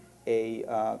actually a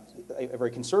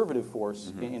very conservative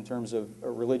force in terms of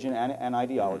religion and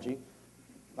ideology.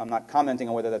 I'm not commenting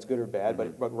on whether that's good or bad,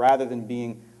 but rather than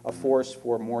being a force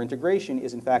for more integration,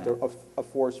 is in fact a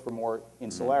force for more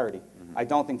insularity. I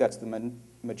don't think that's the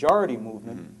majority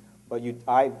movement, but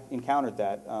I encountered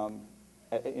that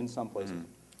in some places.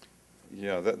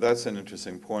 Yeah, that's an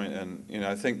interesting point, and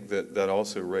I think that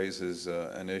also raises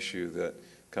an issue that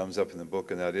comes up in the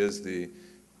book, and that is the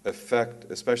effect,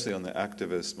 especially on the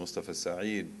activist Mustafa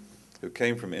Saeed, who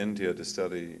came from India to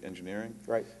study engineering,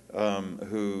 right?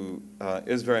 Who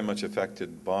is very much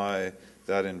affected by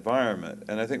that environment.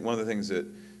 And I think one of the things that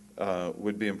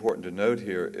would be important to note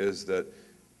here is that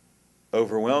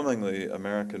overwhelmingly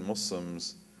American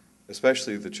Muslims,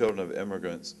 especially the children of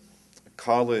immigrants,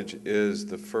 college is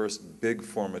the first big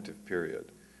formative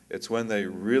period. It's when they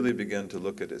really begin to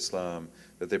look at Islam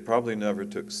that they probably never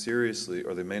took seriously,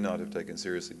 or they may not have taken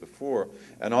seriously before.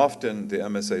 And often the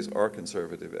MSAs are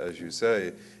conservative, as you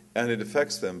say, and it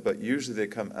affects them. But usually they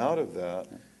come out of that,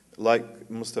 like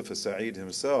Mustafa Saeed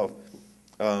himself,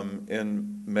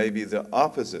 in maybe the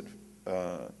opposite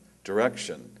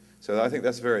direction. So I think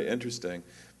that's very interesting.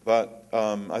 But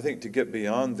I think to get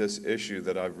beyond this issue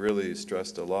that I've really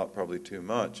stressed a lot, probably too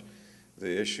much,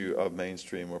 the issue of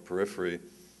mainstream or periphery,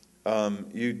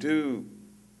 you do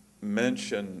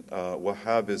mention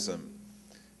Wahhabism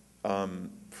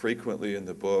frequently in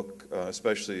the book.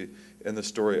 especially in the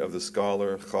story of the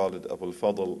scholar Khalid Abul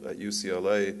Fadl at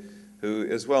UCLA, who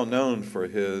is well known for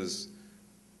his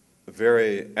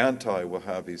very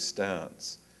anti-Wahhabi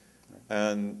stance.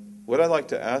 And what I'd like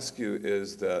to ask you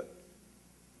is that,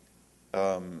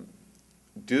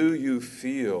 do you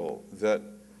feel that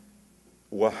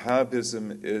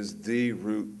Wahhabism is the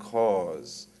root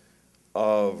cause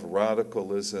of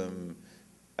radicalism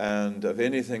and of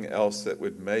anything else that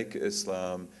would make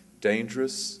Islam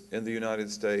dangerous in the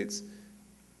United States,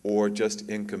 or just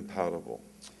incompatible?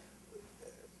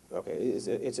 Okay,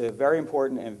 it's a very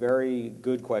important and very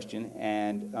good question,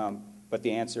 and but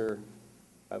the answer,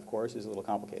 of course, is a little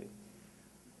complicated.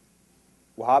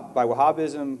 By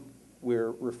Wahhabism,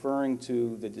 we're referring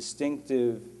to the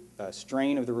distinctive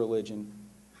strain of the religion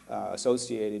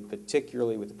associated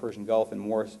particularly with the Persian Gulf and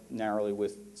more narrowly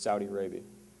with Saudi Arabia.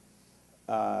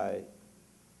 I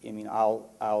mean,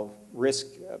 I'll risk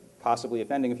possibly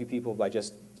offending a few people by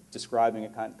just describing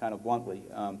it kind of bluntly.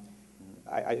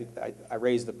 I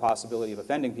raise the possibility of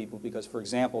offending people because, for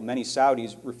example, many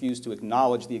Saudis refuse to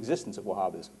acknowledge the existence of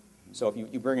Wahhabism. So if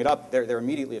you bring it up, they're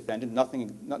immediately offended.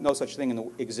 No such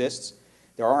thing exists.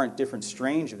 There aren't different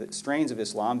strains of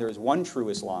Islam. There is one true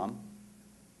Islam,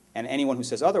 and anyone who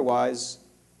says otherwise,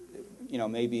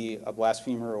 may be a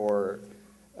blasphemer or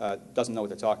doesn't know what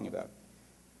they're talking about.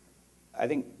 I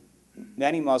think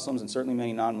many Muslims, and certainly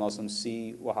many non-Muslims,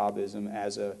 see Wahhabism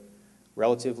as a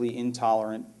relatively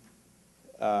intolerant,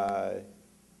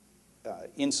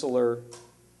 insular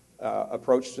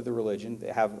approach to the religion.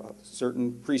 They have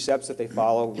certain precepts that they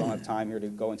follow. We don't have time here to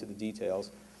go into the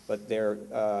details, but they're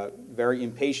very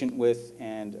impatient with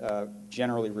and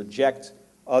generally reject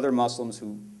other Muslims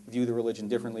who view the religion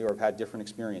differently or have had different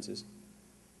experiences.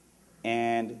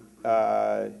 And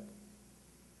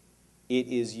it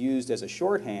is used as a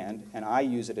shorthand, and I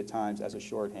use it at times as a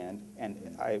shorthand,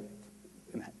 and I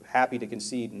am happy to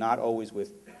concede, not always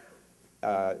with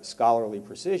scholarly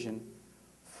precision,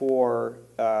 for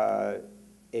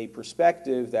a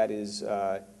perspective that is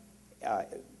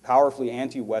powerfully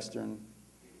anti-Western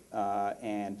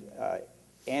and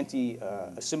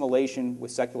anti-assimilation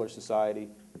with secular society,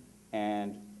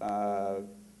 and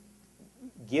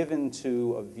given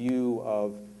to a view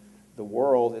of the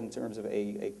world in terms of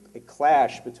a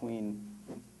clash between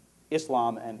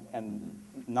Islam and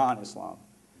non-Islam.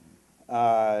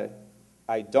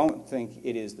 I don't think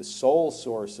it is the sole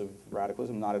source of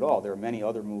radicalism, not at all. There are many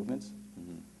other movements.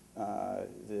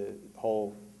 The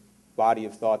whole body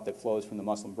of thought that flows from the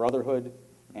Muslim Brotherhood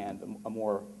and a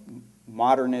more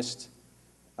modernist,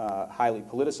 highly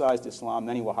politicized Islam.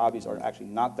 Many Wahhabis are actually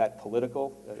not that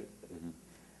political.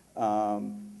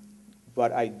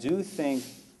 But I do think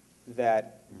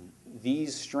that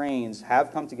these strains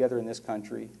have come together in this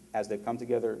country as they've come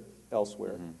together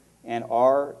elsewhere, and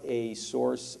are a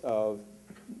source of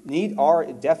are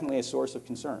definitely a source of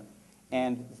concern.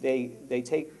 And they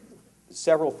take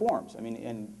several forms. I mean,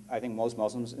 and I think most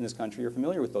Muslims in this country are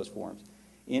familiar with those forms.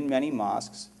 In many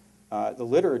mosques, the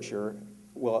literature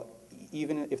will,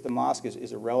 even if the mosque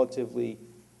is a relatively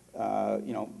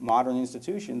modern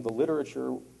institution, the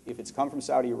literature, if it's come from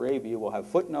Saudi Arabia, will have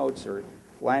footnotes or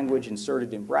language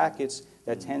inserted in brackets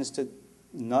that tends to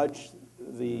nudge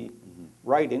the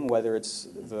writing, whether it's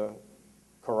the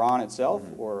Quran itself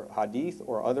or Hadith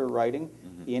or other writing,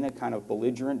 in a kind of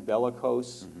belligerent,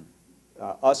 bellicose,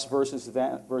 us versus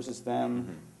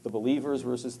them, the believers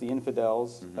versus the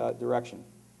infidels direction.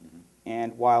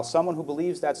 And while someone who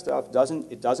believes that stuff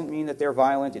it doesn't mean that they're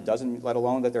violent, it doesn't, let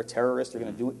alone that they're terrorists, they're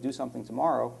going to do something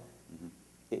tomorrow.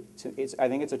 I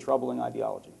think it's a troubling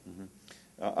ideology.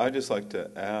 I'd just like to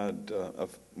add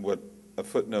a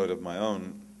footnote of my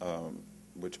own,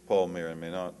 which Paul may or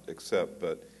may not accept,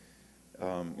 but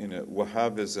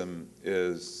Wahhabism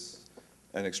is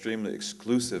an extremely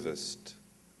exclusivist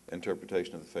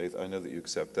interpretation of the faith. I know that you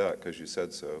accept that because you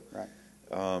said so. Right.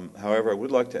 However, I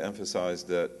would like to emphasize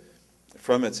that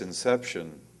from its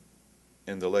inception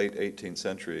in the late 18th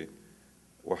century,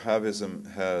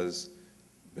 Wahhabism has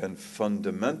been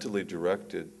fundamentally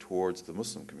directed towards the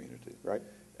Muslim community. Right.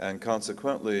 And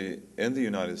consequently, in the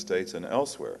United States and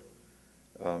elsewhere,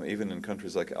 even in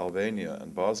countries like Albania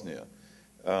and Bosnia,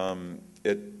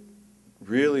 it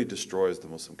really destroys the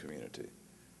Muslim community.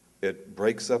 It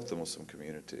breaks up the Muslim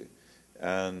community.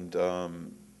 And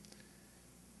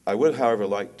I would, however,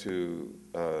 like to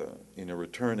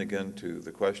return again to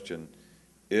the question,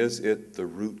 is it the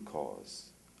root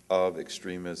cause of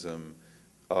extremism,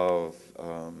 of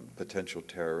potential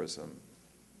terrorism?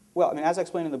 Well, I mean, as I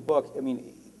explained in the book, I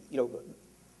mean,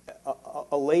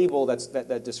 a label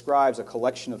that describes a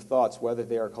collection of thoughts, whether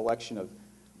they are a collection of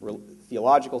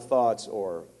theological thoughts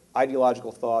or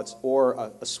ideological thoughts or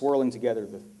a swirling together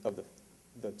of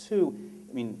the two.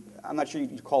 I mean, I'm not sure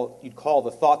you'd call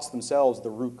the thoughts themselves the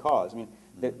root cause. I mean,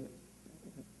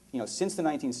 since the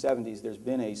 1970s, there's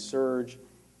been a surge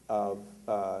of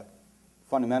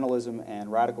fundamentalism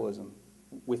and radicalism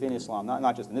within Islam,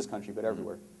 not just in this country, but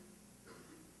everywhere.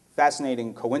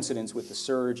 Fascinating coincidence with the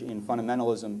surge in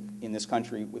fundamentalism in this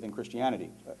country within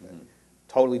Christianity.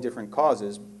 Totally different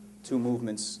causes, two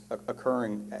movements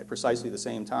occurring at precisely the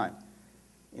same time.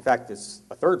 In fact, it's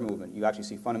a third movement. You actually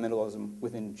see fundamentalism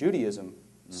within Judaism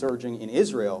surging in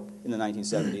Israel in the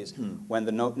 1970s when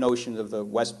the notion of the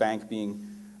West Bank being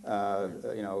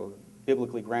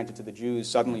biblically granted to the Jews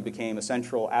suddenly became a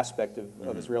central aspect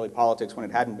of Israeli politics when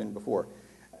it hadn't been before.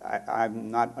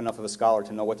 I'm not enough of a scholar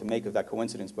to know what to make of that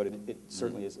coincidence, but it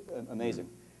certainly is amazing.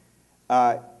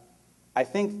 I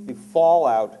think the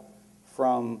fallout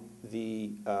from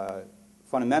the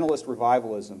fundamentalist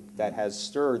revivalism that has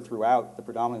stirred throughout the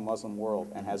predominantly Muslim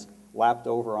world and has lapped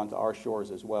over onto our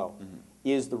shores as well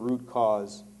is the root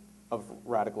cause of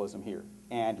radicalism here.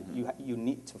 And you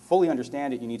need to fully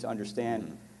understand it. You need to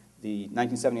understand the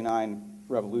 1979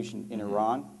 revolution in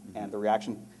Iran and the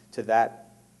reaction to that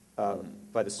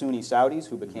by the Sunni Saudis,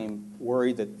 who became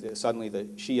worried that suddenly the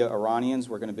Shia Iranians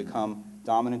were going to become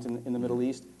dominant in the Middle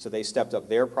East. So they stepped up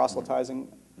their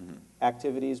proselytizing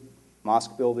activities,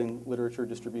 mosque building, literature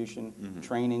distribution,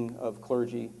 training of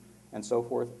clergy, and so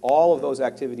forth. All of those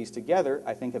activities together,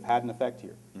 I think, have had an effect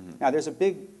here. Now, there's a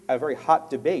very hot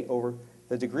debate over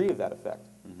the degree of that effect.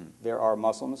 There are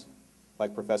Muslims,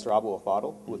 like Professor Abu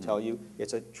al-Fadl, who will tell you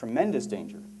it's a tremendous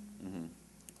danger.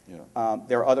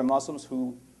 There are other Muslims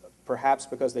who, perhaps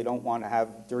because they don't want to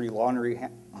have dirty laundry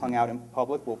hung out in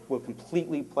public, will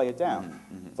completely play it down.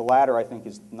 The latter, I think,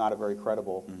 is not a very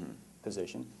credible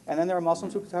position. And then there are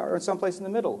Muslims who are someplace in the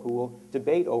middle who will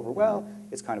debate over, well,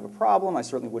 it's kind of a problem. I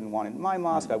certainly wouldn't want it in my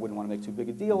mosque. I wouldn't want to make too big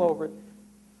a deal over it.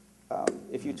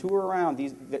 If you tour around,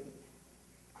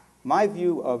 my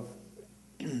view of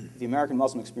the American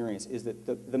Muslim experience is that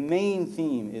the main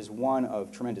theme is one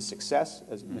of tremendous success,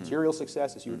 as material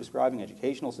success, as you were describing,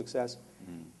 educational success,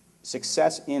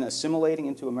 success in assimilating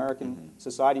into American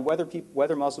society,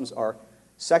 whether Muslims are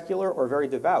secular or very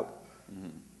devout.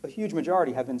 A huge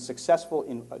majority have been successful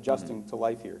in adjusting to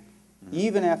life here,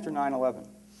 even after 9/11.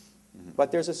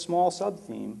 But there's a small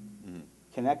sub-theme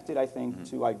connected, I think,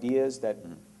 to ideas that,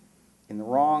 in the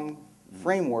wrong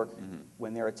framework,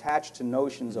 when they're attached to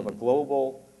notions of a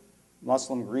global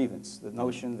Muslim grievance, the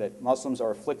notion that Muslims are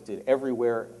afflicted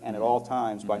everywhere and at all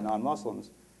times by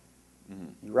non-Muslims,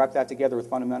 you wrap that together with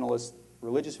fundamentalist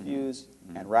religious views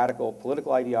and radical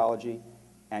political ideology,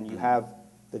 and you have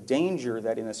the danger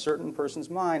that in a certain person's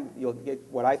mind, you'll get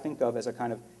what I think of as a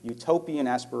kind of utopian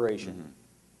aspiration,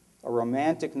 a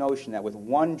romantic notion that with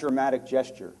one dramatic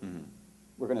gesture,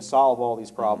 we're going to solve all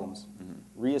these problems,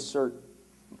 reassert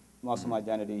Muslim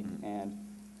identity, and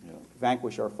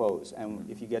vanquish our foes. And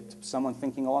if you get someone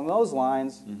thinking along those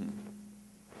lines,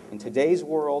 in today's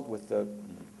world, with the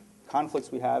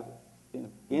conflicts we have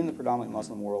in the predominantly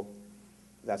Muslim world,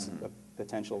 that's a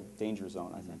potential danger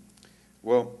zone, I think.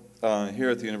 Well, here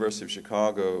at the University of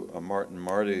Chicago, Martin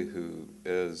Marty, who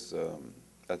is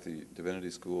at the Divinity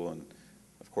School and,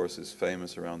 of course, is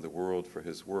famous around the world for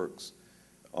his works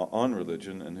on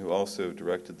religion, and who also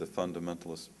directed the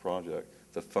Fundamentalism Project,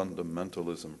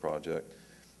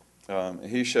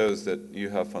 he shows that you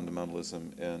have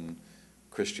fundamentalism in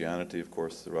Christianity, of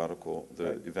course,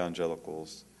 the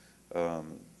evangelicals,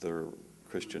 the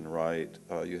Christian right.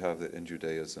 You have it in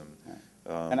Judaism.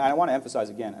 And I want to emphasize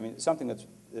again, I mean, something that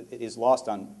is lost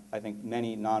on, I think,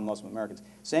 many non-Muslim Americans.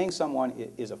 Saying someone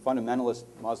is a fundamentalist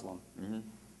Muslim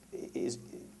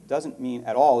doesn't mean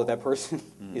at all that that person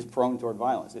is prone toward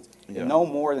violence. It's no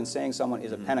more than saying someone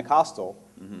is a Pentecostal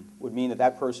would mean that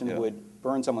that person would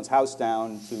burn someone's house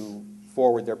down to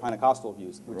forward their Pentecostal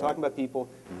views. We're talking about people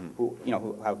who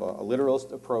have a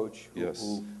literalist approach,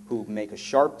 who make a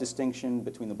sharp distinction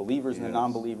between the believers and the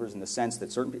non-believers in the sense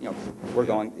that certain we're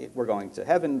going to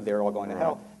heaven, they're all going to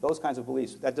hell. Those kinds of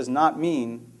beliefs. That does not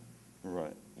mean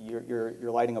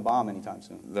you're lighting a bomb anytime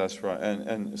soon. That's right.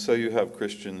 And so you have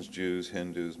Christians, Jews,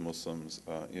 Hindus, Muslims,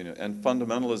 and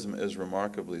fundamentalism is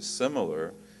remarkably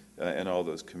similar in all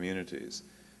those communities.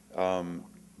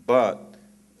 But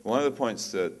one of the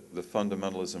points that the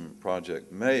Fundamentalism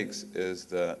Project makes is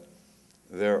that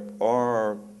there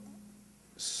are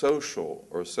social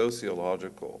or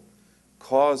sociological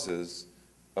causes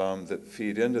that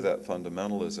feed into that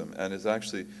fundamentalism, and is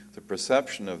actually the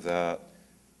perception of that,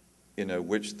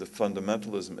 which the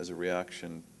fundamentalism is a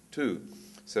reaction to.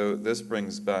 So this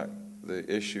brings back the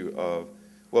issue of,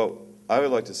 well, I would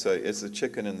like to say it's the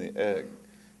chicken and the egg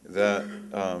that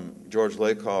George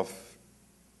Lakoff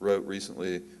wrote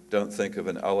recently, Don't Think of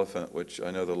an Elephant, which I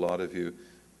know that a lot of you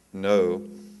know,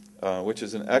 which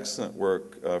is an excellent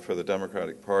work for the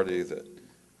Democratic Party that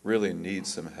really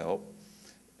needs some help.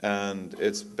 And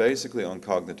it's basically on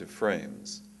cognitive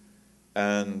frames.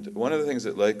 And one of the things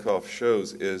that Lakoff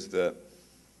shows is that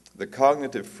the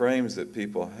cognitive frames that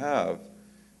people have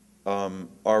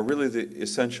are really the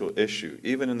essential issue,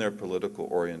 even in their political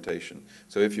orientation.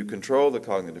 So if you control the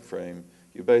cognitive frame,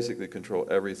 you basically control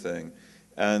everything.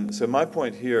 And so my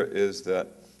point here is that,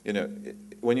 you know,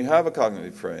 when you have a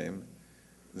cognitive frame,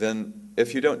 then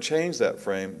if you don't change that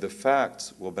frame, the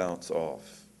facts will bounce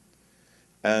off.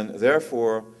 And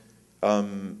therefore,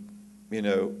 you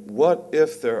know, what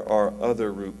if there are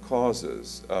other root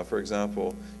causes? For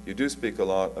example, you do speak a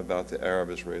lot about the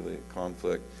Arab-Israeli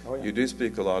conflict. Oh, yeah. You do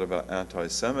speak a lot about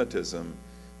anti-Semitism,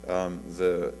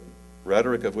 the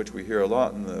rhetoric of which we hear a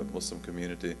lot in the Muslim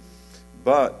community.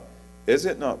 But is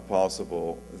it not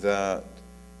possible that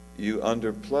you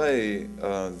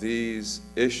underplay these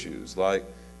issues, like,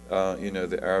 you know,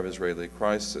 the Arab-Israeli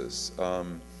crisis,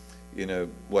 you know,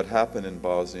 what happened in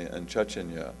Bosnia and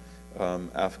Chechnya,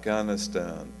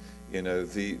 Afghanistan, you know,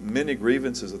 the many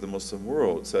grievances of the Muslim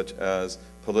world, such as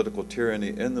political tyranny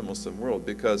in the Muslim world,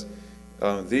 because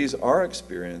these are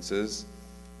experiences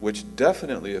which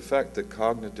definitely affect the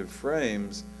cognitive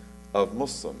frames of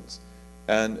Muslims.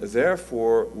 And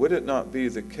therefore, would it not be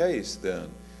the case then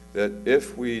that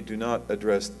if we do not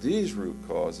address these root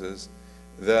causes,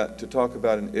 that to talk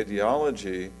about an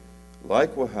ideology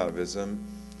like Wahhabism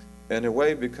in a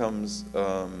way becomes,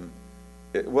 well,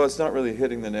 it's not really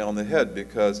hitting the nail on the head,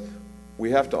 because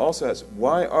we have to also ask,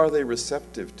 why are they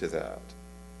receptive to that?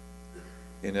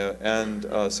 You know, and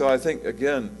so I think,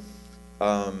 again,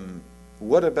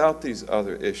 what about these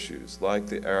other issues, like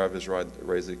the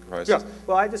Arab-Israeli crisis? Yeah.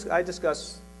 Well, I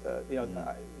discuss, you know,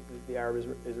 the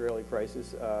Arab-Israeli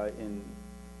crisis in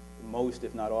most,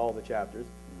 if not all, the chapters.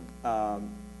 I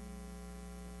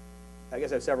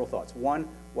guess I have several thoughts. One,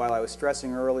 while I was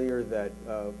stressing earlier that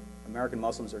American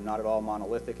Muslims are not at all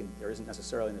monolithic and there isn't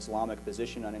necessarily an Islamic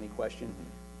position on any question,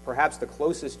 perhaps the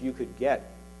closest you could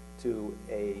get to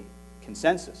a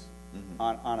consensus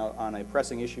on a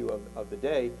pressing issue of the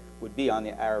day would be on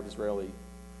the Arab-Israeli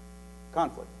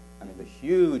conflict. I mean, the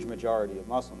huge majority of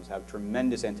Muslims have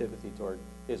tremendous antipathy toward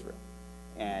Israel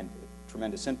and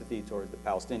tremendous sympathy toward the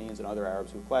Palestinians and other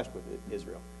Arabs who clashed with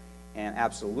Israel. And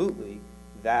absolutely,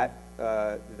 that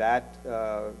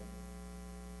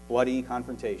bloody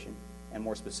confrontation, and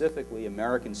more specifically,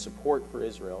 American support for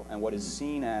Israel, and what is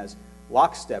seen as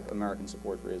lockstep American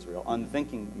support for Israel,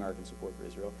 unthinking American support for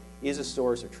Israel, is a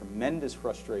source of tremendous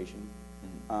frustration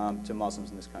to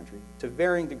Muslims in this country, to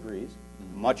varying degrees.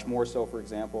 Much more so, for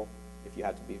example, if you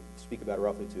had to speak about it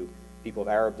roughly, to people of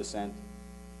Arab descent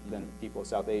than people of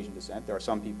South Asian descent. There are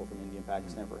some people from India and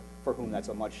Pakistan for whom that's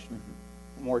a much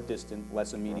more distant,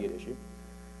 less immediate issue.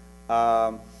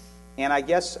 And I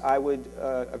guess I would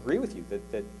agree with you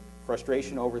that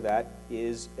frustration over that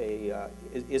is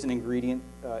an ingredient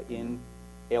in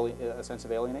a sense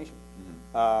of alienation.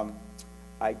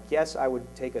 I guess I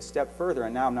would take a step further,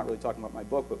 and now I'm not really talking about my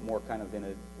book, but more kind of in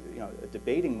a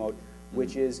debating mode,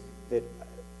 which is that,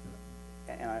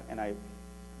 and I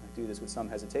do this with some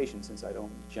hesitation since I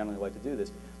don't generally like to do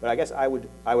this, but I guess I would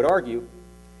argue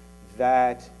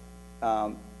that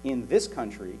in this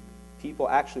country, people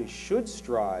actually should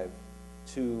strive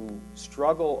to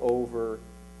struggle over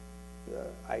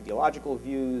ideological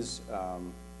views,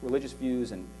 religious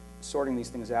views, and sorting these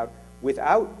things out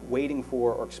without waiting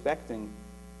for or expecting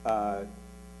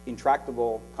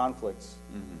intractable conflicts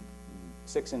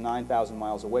 6,000 and 9,000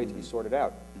 miles away to be sorted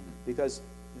out, because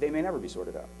they may never be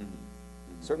sorted out,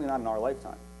 certainly not in our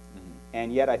lifetime.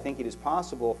 And yet I think it is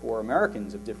possible for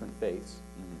Americans of different faiths,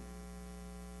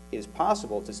 it is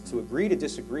possible to agree to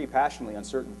disagree passionately on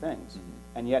certain things,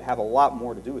 and yet have a lot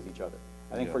more to do with each other.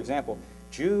 I think, for example,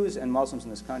 Jews and Muslims in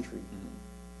this country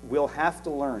will have to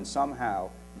learn somehow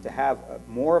to have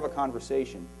more of a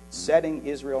conversation, setting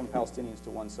Israel and Palestinians to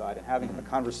one side and having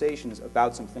conversations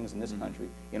about some things in this country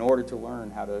in order to learn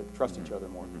how to trust each other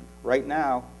more. Right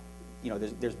now, you know,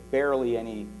 there's barely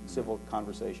any civil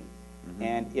conversation.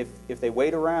 And if they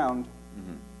wait around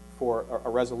for a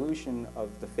resolution of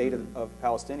the fate of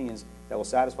Palestinians that will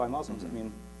satisfy Muslims, I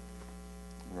mean,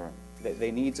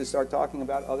 they need to start talking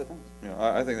about other things. Yeah,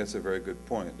 I think that's a very good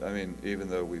point. I mean, even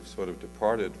though we've sort of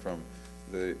departed from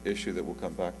the issue that we'll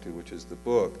come back to, which is the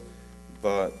book,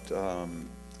 but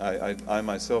I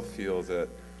myself feel that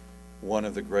one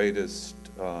of the greatest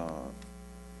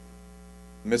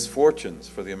misfortunes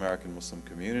for the American Muslim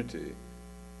community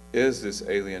is this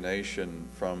alienation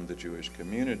from the Jewish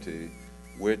community,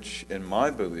 which, in my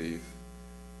belief,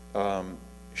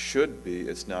 should be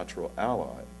its natural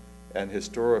ally, and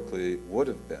historically would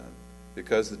have been,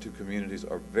 because the two communities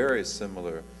are very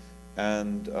similar,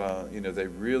 and they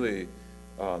really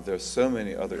there's so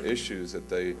many other issues that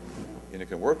they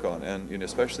can work on, and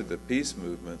especially the peace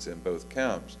movements in both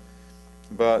camps.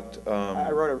 But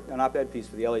I wrote an op-ed piece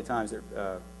for the LA Times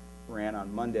that ran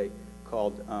on Monday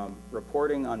called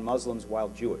 "Reporting on Muslims While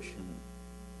Jewish."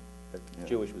 Yeah.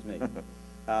 Jewish was me.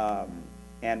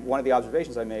 And one of the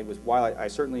observations I made was, while I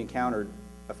certainly encountered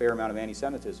a fair amount of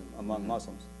anti-Semitism among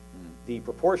Muslims, the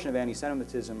proportion of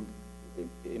anti-Semitism,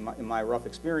 in my rough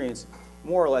experience,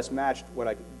 more or less matched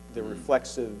the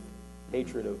reflexive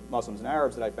hatred of Muslims and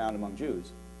Arabs that I found among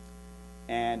Jews.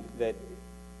 And that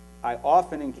I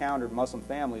often encountered Muslim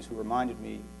families who reminded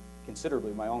me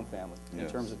considerably of my own family in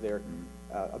terms of their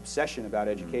obsession about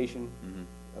education,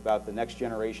 about the next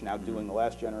generation outdoing the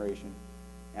last generation,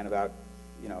 and about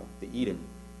the eating.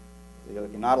 You're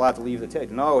not allowed to leave the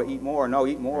table. No, eat more. No,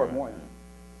 eat more. Right.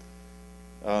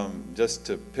 More. Just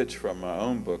to pitch from my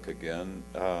own book again,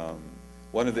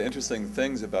 one of the interesting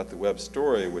things about the Webb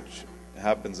story, which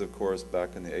happens, of course,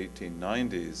 back in the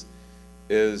 1890s,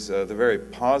 is the very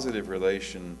positive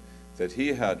relation that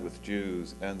he had with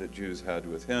Jews and that Jews had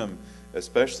with him,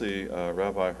 especially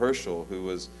Rabbi Herschel, who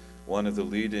was one of the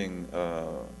leading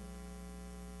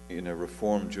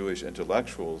Reform Jewish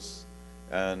intellectuals,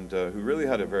 and who really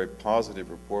had a very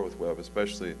positive rapport with Webb,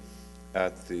 especially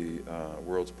at the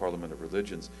World's Parliament of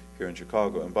Religions here in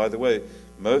Chicago. And by the way,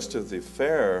 most of the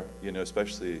fair,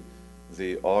 especially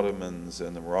the Ottomans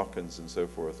and the Moroccans and so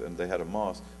forth, and they had a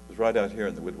mosque, was right out here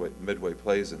in the Midway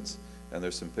Plaisance, and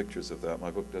there's some pictures of that.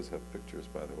 My book does have pictures,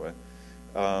 by the way.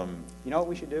 You know what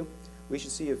we should do? We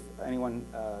should see if anyone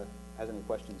has any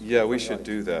questions. Yeah, we should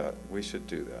do that. We should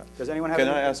do that. Does anyone have Can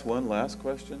any I ask one last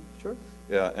question? Sure.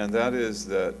 Yeah, and that is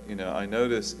that, I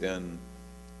notice in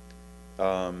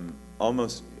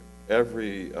almost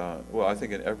every, I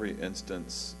think in every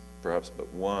instance, perhaps but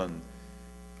one,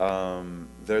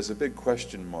 there's a big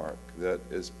question mark that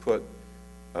is put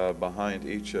behind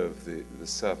each of the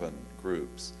 7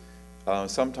 groups,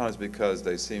 sometimes because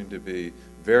they seem to be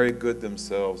very good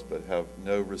themselves but have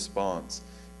no response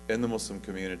in the Muslim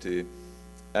community,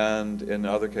 and in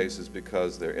other cases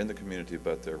because they're in the community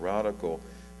but they're radical.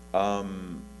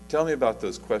 Tell me about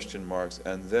those question marks,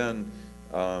 and then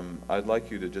I'd like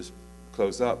you to just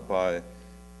close up by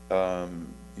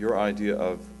your idea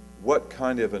of what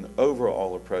kind of an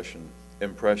overall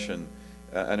impression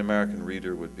an American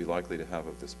reader would be likely to have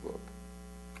of this book.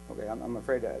 Okay, I'm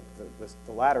afraid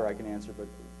the latter I can answer, but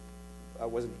I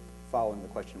wasn't following the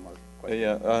question mark question.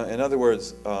 Yeah, in other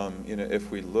words,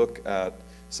 if we look at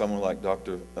someone like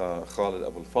Dr. Khalid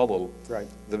Abul Fadl, right,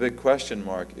 the big question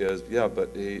mark is, yeah,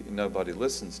 but nobody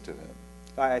listens to him.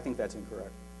 I think that's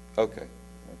incorrect. Okay.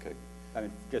 I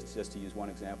mean, just to use one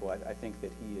example, I think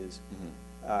that he is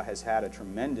has had a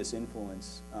tremendous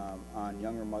influence on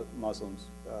younger Muslims,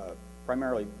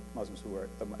 primarily Muslims who are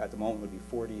at the moment would be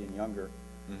 40 and younger,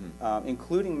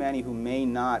 including many who may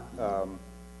not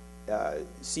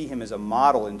see him as a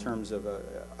model in terms of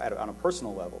on a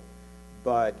personal level.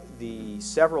 But the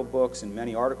several books and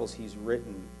many articles he's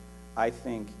written, I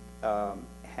think,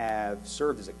 have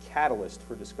served as a catalyst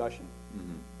for discussion,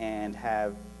 and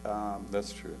have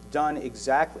that's true. done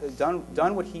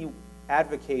what he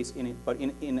advocates but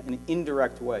in an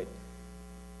indirect way.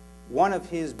 One of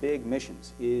his big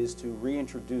missions is to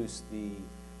reintroduce the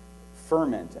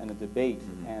ferment and the debate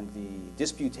and the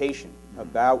disputation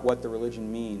about what the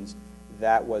religion means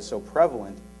that was so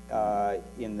prevalent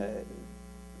in the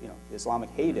Islamic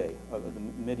heyday of the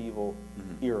medieval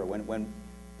era, when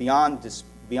beyond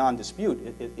dispute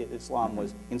Islam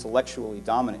was intellectually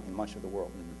dominant in much of the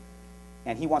world.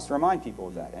 And he wants to remind people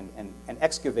of that and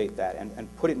excavate that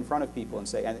and put it in front of people and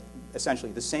say, and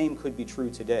essentially, the same could be true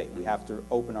today. We have to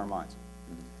open our minds.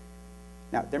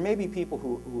 Now, there may be people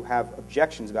who have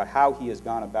objections about how he has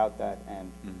gone about that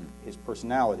and his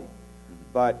personality,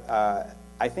 but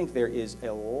I think there is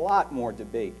a lot more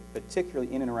debate,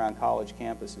 particularly in and around college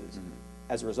campuses,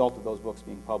 as a result of those books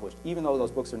being published, even though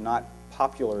those books are not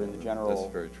popular in the general.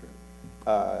 That's very true.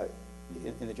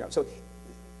 In the general. So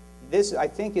this, I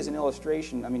think, is an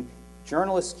illustration. I mean,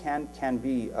 journalists can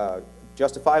be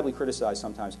justifiably criticized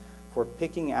sometimes for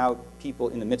picking out people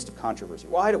in the midst of controversy.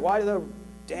 Why do the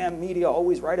damn media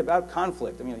always write about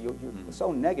conflict? I mean, you're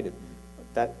so negative.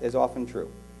 That is often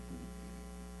true.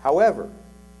 However,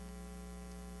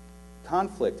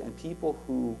 conflict and people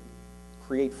who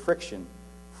create friction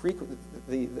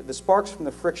the sparks from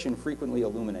the friction frequently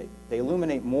illuminate. They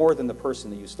illuminate more than the person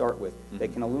that you start with. They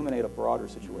can illuminate a broader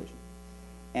situation.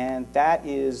 And that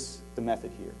is the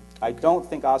method here. I don't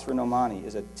think Asra Nomani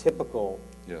is a typical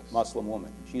Muslim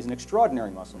woman. She's an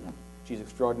extraordinary Muslim woman. She's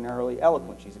extraordinarily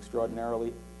eloquent. She's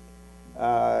extraordinarily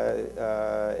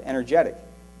energetic.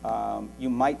 You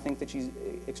might think that she's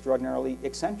extraordinarily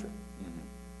eccentric.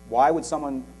 Why would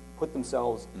someone put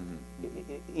themselves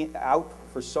out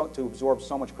to absorb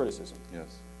so much criticism?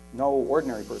 Yes. No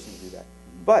ordinary person would do that.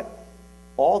 But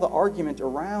all the argument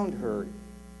around her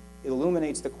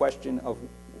illuminates the question of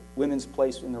women's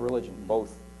place in the religion,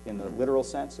 both in the literal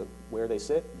sense of where they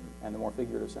sit and the more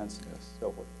figurative sense,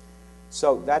 so forth.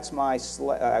 So that's my,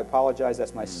 I apologize,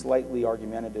 that's my slightly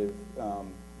argumentative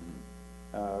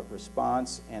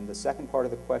response. And the second part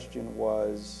of the question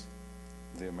was?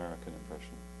 The American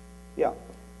impression. Yeah.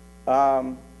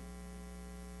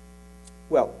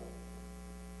 Well,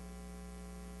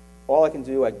 all I can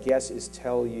do, I guess, is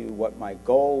tell you what my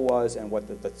goal was and what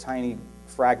the tiny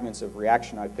fragments of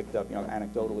reaction I picked up,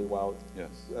 anecdotally while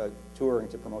touring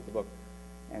to promote the book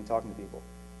and talking to people.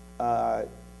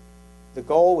 The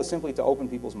goal was simply to open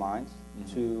people's minds,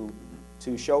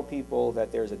 to show people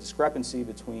that there's a discrepancy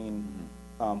between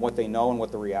what they know and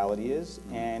what the reality is,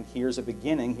 and here's a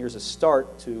beginning, here's a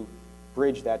start to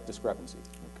bridge that discrepancy.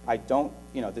 I don't,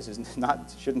 this is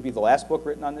not, shouldn't be the last book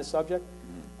written on this subject,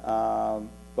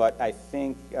 but I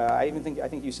think, I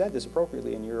think you said this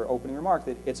appropriately in your opening remark,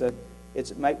 that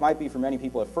it might be for many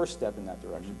people a first step in that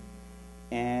direction.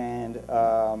 And,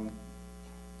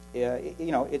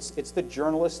 it's the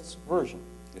journalist's version.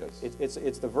 Yes.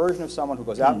 It's the version of someone who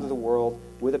goes out into the world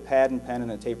with a pad and pen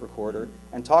and a tape recorder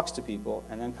and talks to people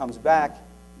and then comes back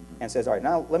and says, all right,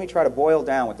 now let me try to boil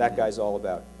down what that guy's all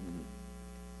about.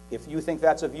 If you think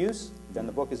that's of use, then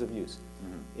the book is of use.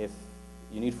 If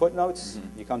you need footnotes,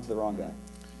 you come to the wrong guy.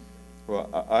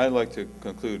 Well, I'd like to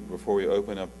conclude before we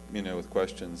open up, with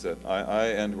questions, that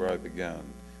I end where I began,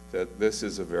 that this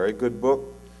is a very good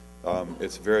book.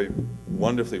 It's very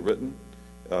wonderfully written.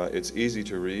 It's easy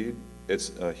to read.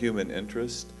 It's a human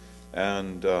interest.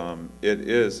 And it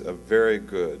is a very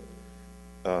good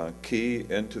key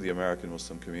into the American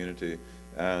Muslim community.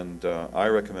 And I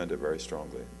recommend it very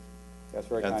strongly. That's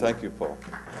very kind. And thank you, Paul.